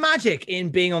something magic in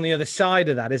being on the other side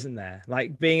of that, isn't there?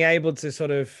 Like being able to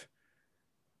sort of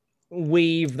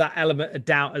weave that element of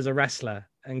doubt as a wrestler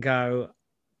and go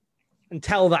and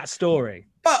tell that story.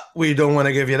 But we don't want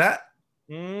to give you that.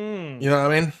 You know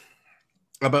what I mean?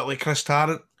 A bit like Chris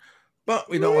Tarrant.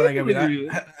 But we don't want to give you that.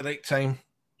 Hit at the right time.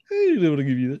 I don't want to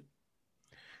give you that.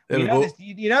 There we go.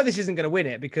 This isn't going to win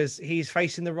it because he's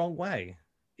facing the wrong way.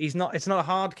 It's not a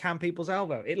hard cam people's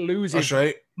elbow. It loses. That's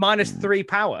right. -3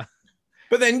 power.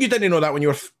 But then you didn't know that when you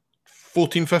were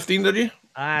 14, 15, did you?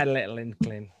 I had a little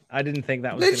inkling. I didn't think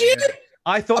that was. Did you?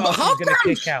 I thought I was going to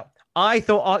kick out. I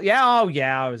thought,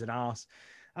 I was an arse.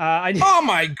 Oh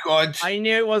my God! I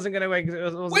knew it wasn't going to win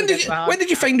because it wasn't. When did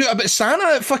you find out about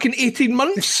Santa at fucking 18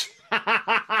 months? Come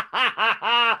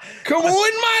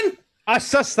on, man! I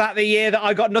sussed that the year that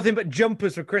I got nothing but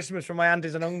jumpers for Christmas from my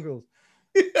aunties and uncles.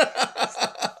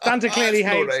 Santa clearly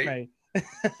hates me.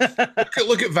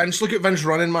 Look at Vince. Look at Vince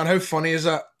running, man. How funny is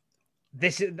that?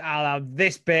 This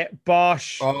bit,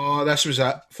 Bosh. Oh, this was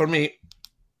it for me.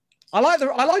 I like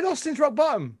Austin's rock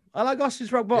bottom.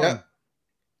 Yeah.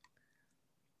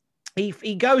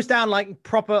 He goes down like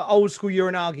proper old school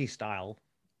Uranagi style,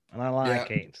 and I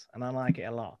like it. And I like it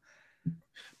a lot.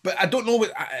 But I don't know.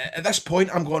 At this point,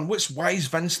 I'm going, why is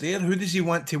Vince there? Who does he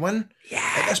want to win?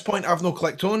 Yeah. At this point, I've no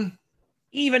clicked on.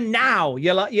 Even now,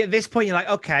 at this point, you're like,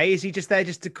 okay, is he just there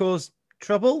just to cause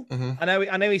trouble? Mm-hmm.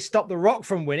 I know he stopped The Rock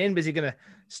from winning, but is he going to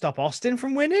stop Austin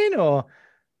from winning, or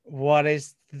what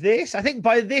is this? I think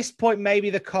by this point, maybe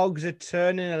the cogs are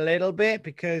turning a little bit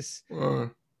because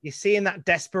you're seeing that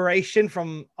desperation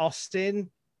from Austin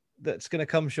that's going to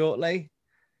come shortly.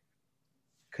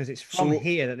 Because it's from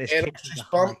here that this Errol's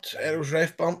bumped. Errol's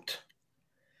ref bumped.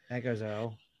 There goes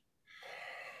Earl.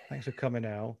 Thanks for coming,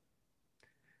 Earl.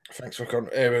 Thanks for coming.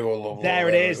 There we go. There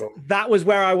it is. That was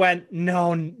where I went,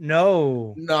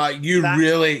 no. Nah, you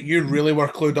really were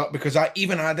clued up because I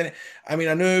didn't. I mean,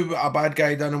 I knew what a bad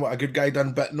guy done and what a good guy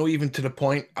done, but no, even to the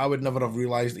point, I would never have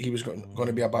realised that he was going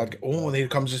to be a bad guy. Oh, there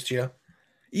comes his chair.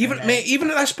 Even at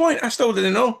this point, I still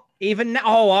didn't know. Even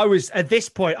now, I was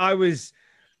fantasy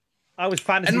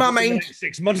in my mind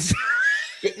 6 months.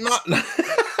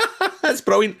 That's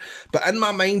brilliant. But in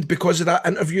my mind, because of that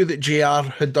interview that JR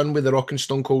had done with The Rock and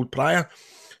Stone Cold prior,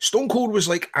 Stone Cold was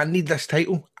like, I need this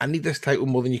title. I need this title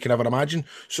more than you can ever imagine.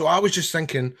 So I was just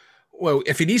thinking, well,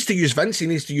 if he needs to use Vince, he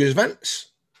needs to use Vince.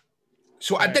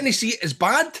 So I didn't see it as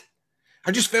bad.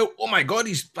 I just felt, oh my God,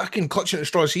 he's fucking clutching at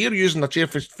straws here, using the chair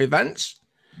for Vince.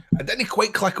 I didn't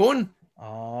quite click on.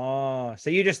 Oh, so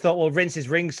you just thought, well, Vince is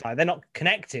ringside. They're not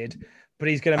connected, but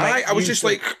he's going to make... I was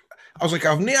like, I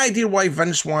have no idea why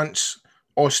Vince wants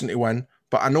Austin to win,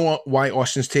 but I know why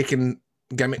Austin's taking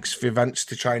gimmicks for Vince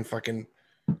to try and fucking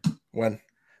win.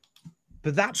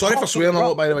 But that sorry for swearing a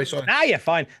lot, by the way. Sorry. Nah, you're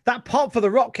fine. That pop for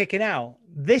The Rock kicking out.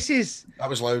 That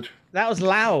was loud. That was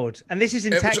loud, and this is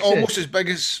in Texas. It was almost as big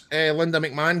as Linda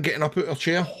McMahon getting up out her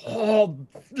chair. Oh,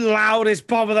 loudest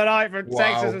pop of the night from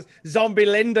Texas. Zombie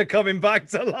Linda coming back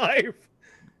to life.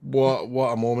 What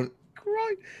a moment!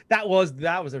 Right, that was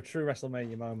a true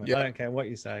WrestleMania moment. Yeah. I don't care what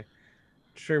you say.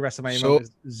 True WrestleMania moment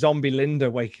is Zombie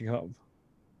Linda waking up.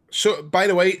 So, by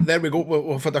the way, there we go.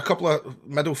 We've had a couple of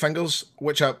middle fingers,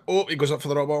 he goes up for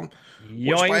the rock bottom.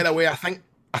 Which, by the way, I think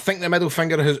the middle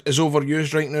finger is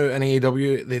overused right now in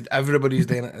AEW. Everybody's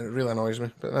doing it. It really annoys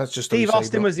me. But that's just Steve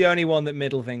Austin was the only one that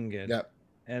middle fingered. Yeah,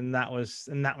 and that was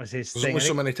his thing. There's only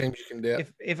so many times you can do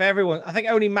it. If everyone, I think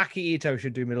only Maki Ito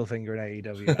should do middle finger in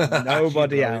AEW.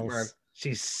 Nobody else. Man.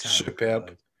 She's so superb.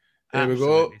 Good. There we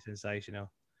go.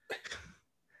 Sensational.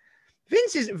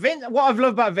 Vince. What I've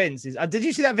loved about Vince is, did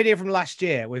you see that video from last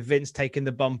year with Vince taking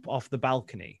the bump off the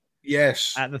balcony?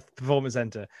 Yes. At the Performance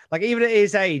Center. Like, even at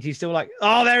his age, he's still like,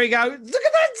 oh, there we go. Look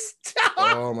at that stuff.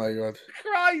 Oh, my God.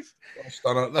 Christ.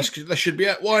 This should be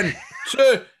it. 1,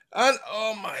 2, and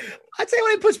oh, my. I tell you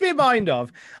what it puts me in mind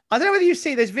of. I don't know whether you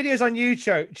see, there's videos on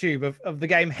YouTube of the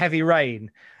game Heavy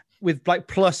Rain with like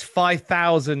plus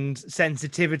 5,000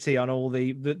 sensitivity on all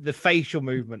the facial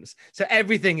movements. So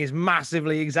everything is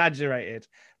massively exaggerated.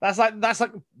 That's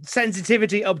like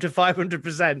sensitivity up to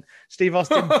 500%. Steve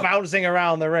Austin bouncing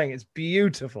around the ring. It's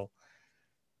beautiful.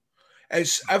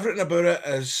 It's everything about it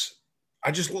is.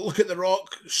 I just look at The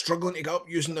Rock struggling to get up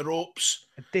using the ropes.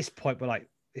 At this point, we're like,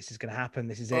 this is going to happen.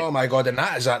 This is it. Oh my God! And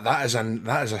that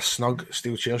is a snug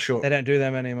steel chair shot. They don't do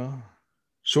them anymore.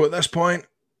 So at this point,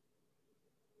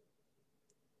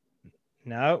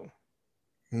 no,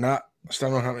 still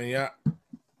not happening yet.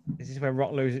 This is where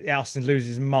Austin loses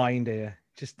his mind here.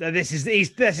 Just this is it. He's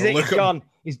gone.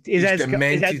 His head's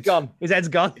gone. His head's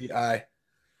gone. Aye,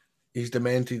 he's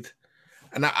demented.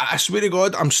 And I swear to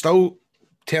God, I'm still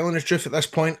telling the truth at this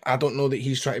point. I don't know that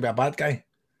he's trying to be a bad guy.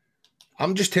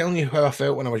 I'm just telling you how I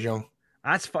felt when I was young.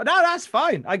 That's fine. No, that's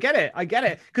fine. I get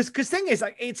it. Because thing is,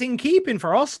 like, it's in keeping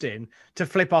for Austin to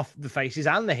flip off the faces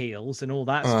and the heels and all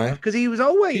that stuff. Because he was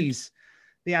always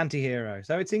the anti-hero.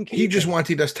 So it's in keeping. He just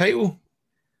wanted this title.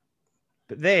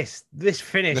 But this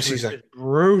finish was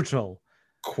brutal.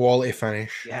 Quality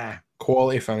finish. Yeah.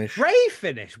 Quality finish. Great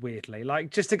finish, weirdly. Like,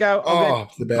 just to go,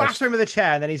 the best. blast him with a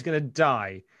chair and then he's going to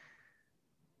die.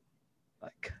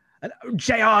 Like, and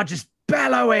JR just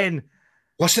bellowing.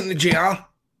 Listen to JR.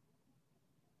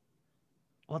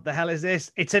 What the hell is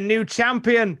this? It's a new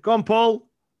champion. Go on, Paul.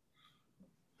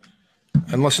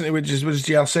 And listen to what does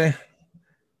GR say?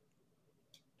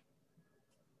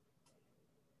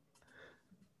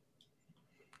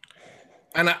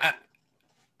 And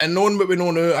knowing what we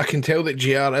know now, I can tell that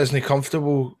GR isn't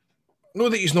comfortable.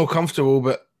 Not that he's not comfortable,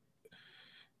 but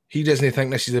he doesn't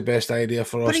think this is the best idea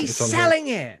for us. But he's selling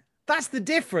it. That's the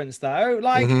difference, though.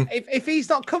 Like, if he's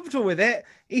not comfortable with it,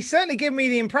 he's certainly giving me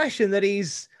the impression that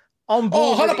he's on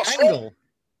board with the angle.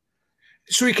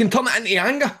 So he can turn it into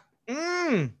anger.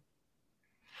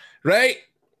 Right.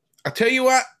 I tell you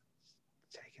what.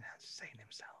 Taking out saying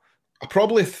himself. I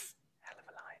probably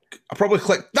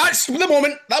clicked. That's the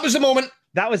moment. That was the moment.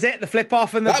 That was it. The flip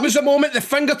off and that was the moment. The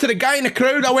finger to the guy in the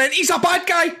crowd. I went, he's a bad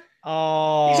guy.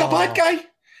 Oh, he's a bad guy.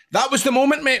 That was the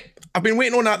moment, mate. I've been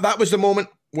waiting on that. That was the moment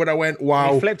where I went,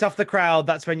 wow. He flipped off the crowd.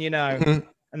 That's when you know.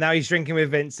 And now he's drinking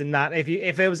with Vince. And that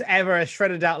if there was ever a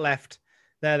shredded out left,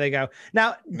 there they go.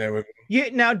 Now, do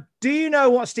you know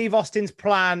what Steve Austin's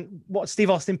plan? What Steve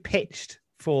Austin pitched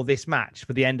for this match,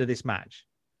 for the end of this match?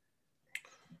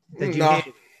 Did you hear?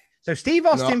 So Steve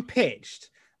Austin pitched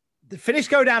the finish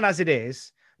go down as it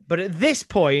is, but at this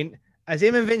point, as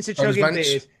him and Vince are chugging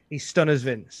beers, he's stunners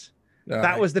Vince.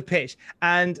 That was the pitch,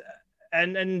 and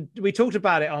we talked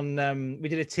about it on. We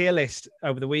did a tier list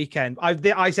over the weekend.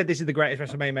 I said this is the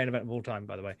greatest WrestleMania main event of all time,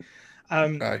 by the way.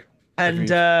 And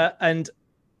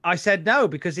I said no,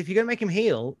 because if you're going to make him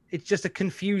heel, it's just a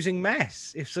confusing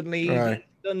mess. If suddenly he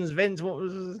stuns Vince, what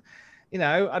was,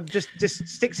 I'd just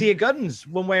stick to your guns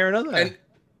one way or another.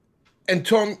 And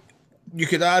Tom, you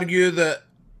could argue that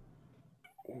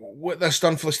what this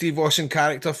done for the Steve Austin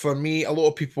character, for me, a lot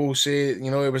of people say,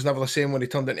 it was never the same when he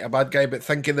turned into a bad guy, but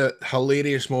think of the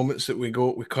hilarious moments that we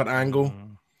got with Kurt Angle,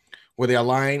 with the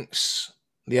Alliance,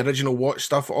 the original Watch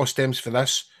stuff, all stems for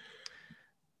this.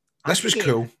 This was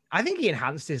cool. I think he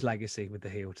enhanced his legacy with the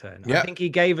heel turn. I think he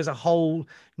gave us a whole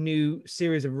new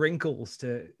series of wrinkles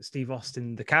to Steve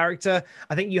Austin, the character.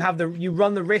 I think you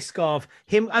run the risk of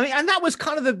him. I mean, and that was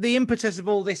kind of the impetus of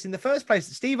all this in the first place.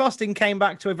 Steve Austin came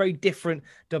back to a very different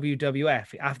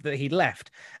WWF after he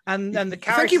left, and the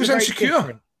character. I think he was insecure.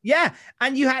 Different. Yeah,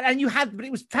 and you had, but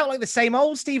it felt like the same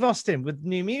old Steve Austin with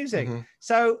new music.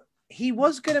 So he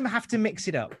was going to have to mix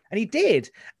it up, and he did.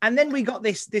 And then we got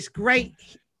this great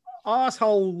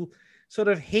arsehole sort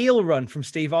of heel run from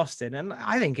Steve Austin, and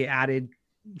I think it added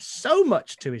so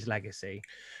much to his legacy.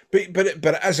 But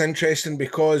it is interesting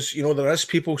because there is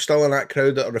people still in that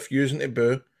crowd that are refusing to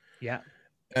boo. Yeah,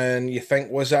 and you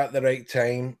think, was that the right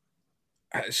time?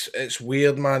 It's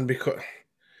weird, man. Because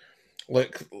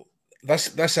look,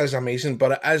 this is amazing,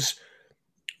 but it is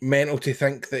mental to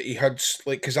think that he had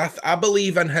because I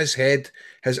believe in his head,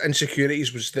 his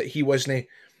insecurities was that he wasn't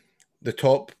the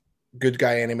top good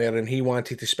guy anymore, and he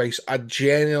wanted to spice. I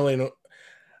genuinely know.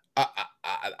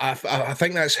 I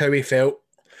think that's how he felt.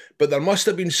 But there must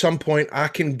have been some point. I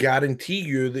can guarantee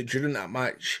you that during that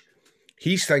match,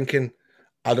 he's thinking,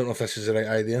 "I don't know if this is the right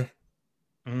idea."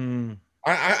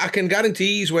 I can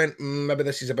guarantee he's went, maybe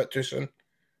this is a bit too soon.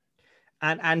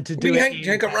 And to do you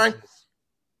think I'm wrong?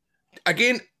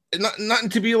 Again, nothing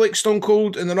to be like Stone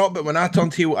Cold and they're not. But when I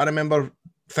turned heel, I remember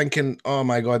thinking, "Oh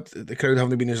my God, the crowd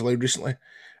haven't been as loud recently."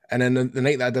 And then the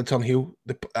night that I did turn heel,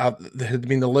 they had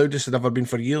been the loudest they'd ever been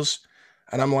for years.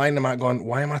 And I'm lying to Matt going,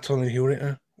 why am I turning heel right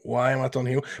now? Why am I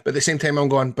turning heel? But at the same time, I'm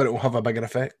going, but it will have a bigger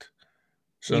effect.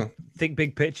 So you think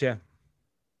big picture.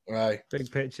 Right.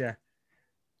 Big picture.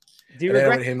 Do you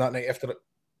regret him that night after it?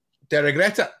 Do I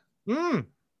regret it?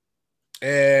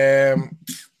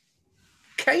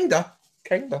 Kinda.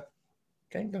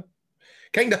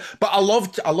 But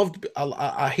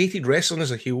I hated wrestling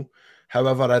as a heel.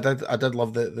 However, I did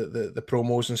love the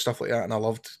promos and stuff like that, and I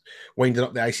loved winding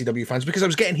up the ICW fans because I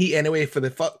was getting heat anyway for the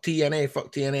fuck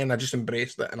TNA, and I just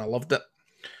embraced it and I loved it.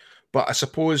 But I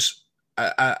suppose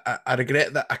I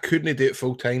regret that I couldn't do it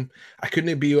full time. I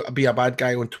couldn't be a bad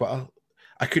guy on Twitter.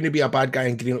 I couldn't be a bad guy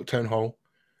in Greenock Town Hall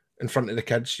in front of the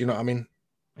kids. You know what I mean?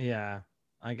 Yeah,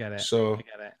 I get it. So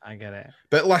I get it.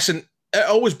 But listen, it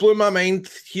always blew my mind.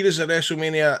 Here is a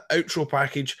WrestleMania outro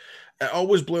package. It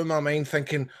always blew my mind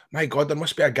thinking, my God, there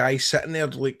must be a guy sitting there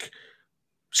like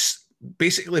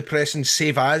basically pressing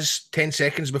save as 10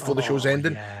 seconds before the show's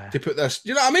ending to put this.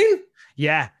 You know what I mean?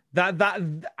 Yeah. That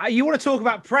you want to talk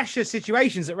about pressure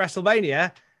situations at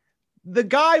WrestleMania? The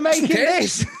guy making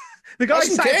this, the guy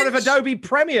sat in front of Adobe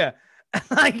Premiere,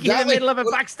 like in the middle of a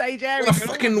backstage area.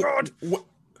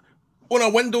 On a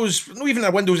Windows, not even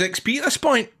a Windows XP at this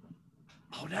point.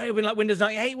 Oh no, it'd been like Windows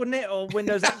 98, wouldn't it? Or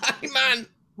Windows man.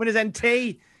 Windows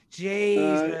NT.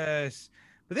 Jesus.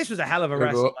 But this was a hell of a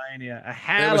WrestleMania. A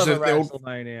hell of a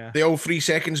WrestleMania. The old 3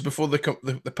 seconds before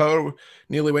the power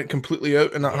nearly went completely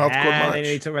out in that hardcore match. They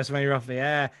nearly took WrestleMania off the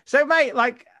air. So, mate,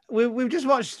 like, we've just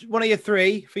watched one of your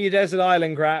 3 for your Desert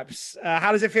Island Graps.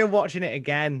 How does it feel watching it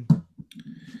again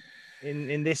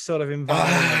in this sort of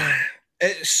environment?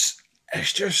 It's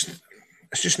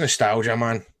just nostalgia,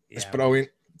 man. It's brilliant.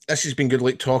 This has been good,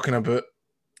 like, talking about,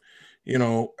 you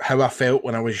know, how I felt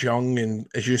when I was young, and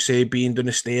as you say, being down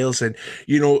the stairs, and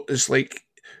you know, it's like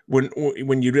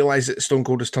when you realise that Stone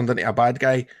Cold has turned into a bad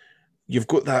guy, you've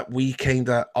got that wee kind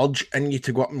of urge in you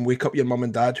to go up and wake up your mum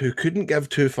and dad who couldn't give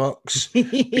 2 fucks,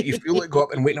 but you feel like go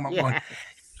up and wake them up going,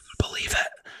 believe it,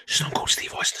 Stone Cold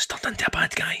Steve Austin has turned into a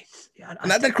bad guy. Yeah,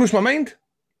 and that did cross my mind.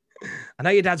 I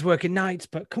know your dad's working nights,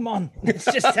 but come on, let's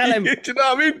just tell him. Do you know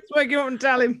what I mean? Let's wake him up and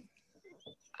tell him.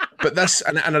 But this,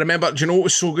 and I remember, do you know what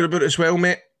was so good about it as well,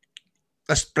 mate?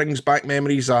 This brings back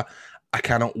memories of, I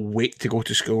cannot wait to go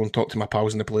to school and talk to my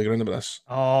pals in the playground about this.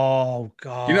 Oh,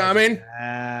 God. You know what I mean?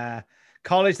 Yeah.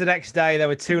 College the next day, there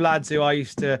were 2 lads who I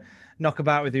used to knock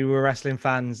about with who were wrestling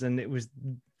fans, and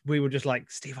we were just like,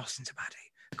 Steve Austin's a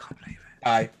baddie. I can't believe it.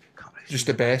 Aye. Just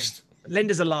the best.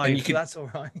 Linda's alive, so that's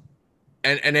all right.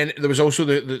 And then there was also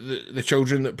the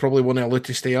children that probably weren't allowed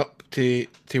to stay up to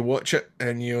watch it,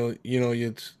 and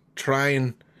you'd try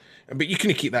and, but you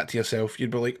couldn't keep that to yourself. You'd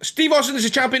be like, Steve Austin is a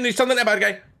champion, he's turned into a bad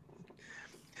guy.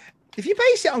 If you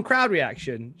base it on crowd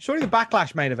reaction, surely the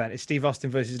Backlash main event is Steve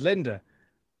Austin versus Linda.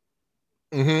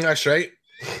 That's right.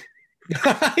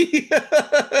 Forget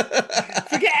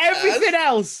everything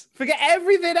else. Forget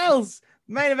everything else.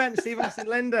 Main event, Steve Austin,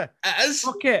 Linda. It is.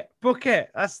 Book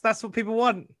it. That's what people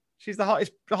want. She's the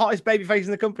hottest baby face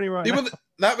in the company right now.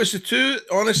 That was the 2.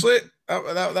 Honestly,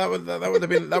 that would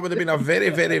have been a very,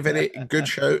 very, very good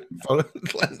shout for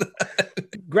Linda.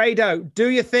 Grado, do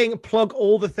your thing. Plug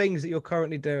all the things that you're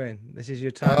currently doing. This is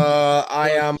your time. I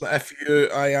am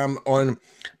on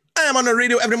the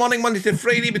radio every morning, Monday to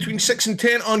Friday, between 6 and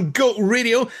 10 on Go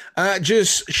Radio.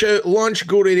 Just shout launch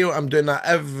Go Radio. I'm doing that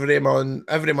every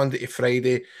Monday to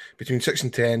Friday, between 6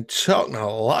 and 10, talking a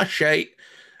lot of shite.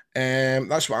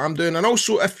 That's what I'm doing. And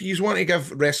also, if you want to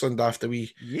give Wrestling Daft a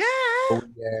wee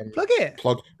plug it.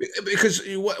 Because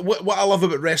what I love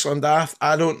about Wrestling Daft,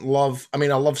 I love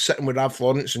sitting with Rav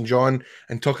Florence and John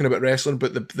and talking about wrestling,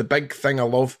 but the big thing I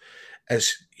love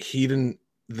is hearing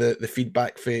the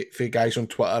feedback for guys on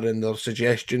Twitter and their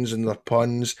suggestions and their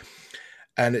puns.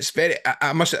 And it's very,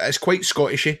 it's quite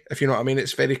Scottishy, if you know what I mean.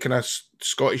 It's very kind of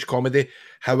Scottish comedy.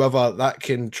 However, that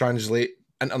can translate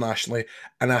internationally.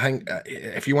 And I think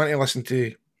if you want to listen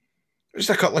to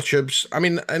just a couple of tubes, I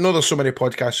mean, I know there's so many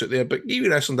podcasts out there, but give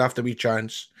your Wrestling Daft a wee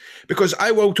chance, because I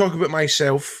will talk about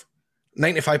myself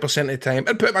 95% of the time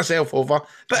and put myself over,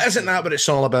 but isn't that what it's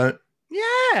all about?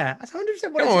 Yeah, that's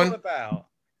 100% what it's all about.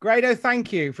 Grado,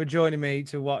 thank you for joining me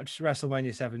to watch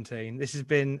WrestleMania 17. This has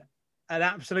been an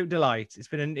absolute delight. It's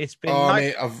been nice.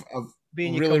 Mate, I've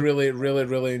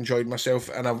really enjoyed myself,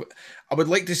 and I would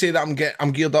like to say that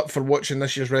I'm geared up for watching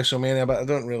this year's WrestleMania, but I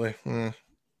don't really.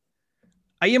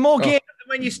 Are you more geared up than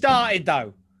when you started,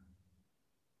 though?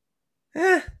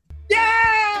 Yeah.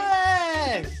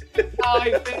 Yes!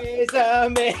 Life is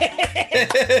a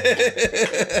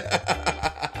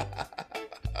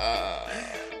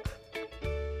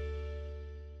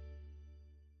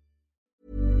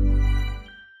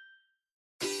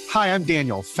Hi, I'm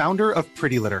Daniel, founder of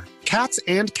Pretty Litter. Cats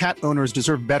and cat owners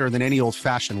deserve better than any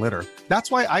old-fashioned litter.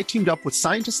 That's why I teamed up with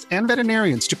scientists and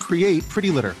veterinarians to create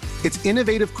Pretty Litter. Its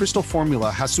innovative crystal formula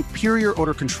has superior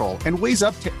odor control and weighs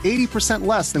up to 80%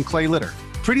 less than clay litter.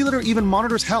 Pretty Litter even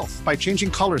monitors health by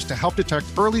changing colors to help detect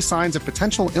early signs of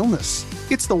potential illness.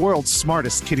 It's the world's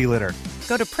smartest kitty litter.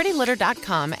 Go to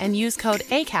prettylitter.com and use code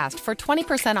ACAST for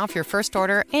 20% off your first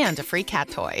order and a free cat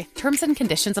toy. Terms and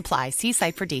conditions apply. See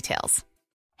site for details.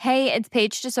 Hey, it's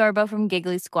Paige DeSorbo from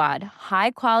Giggly Squad.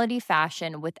 High quality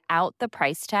fashion without the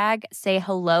price tag. Say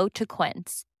hello to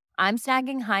Quince. I'm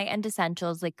snagging high-end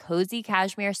essentials like cozy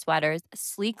cashmere sweaters,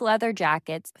 sleek leather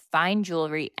jackets, fine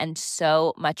jewelry, and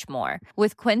so much more.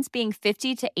 With Quince being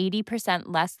 50 to 80%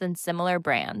 less than similar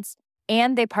brands.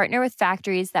 And they partner with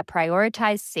factories that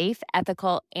prioritize safe,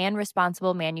 ethical, and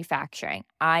responsible manufacturing.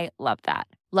 I love that.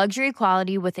 Luxury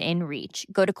quality within reach.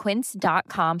 Go to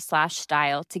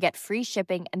quince.com/style to get free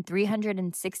shipping and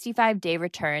 365-day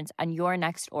returns on your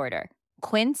next order.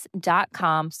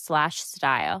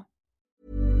 Quince.com/style.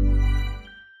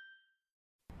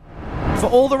 For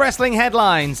all the wrestling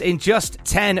headlines in just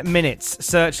 10 minutes,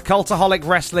 search Cultaholic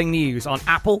Wrestling News on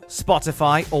Apple,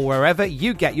 Spotify, or wherever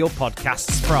you get your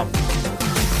podcasts from.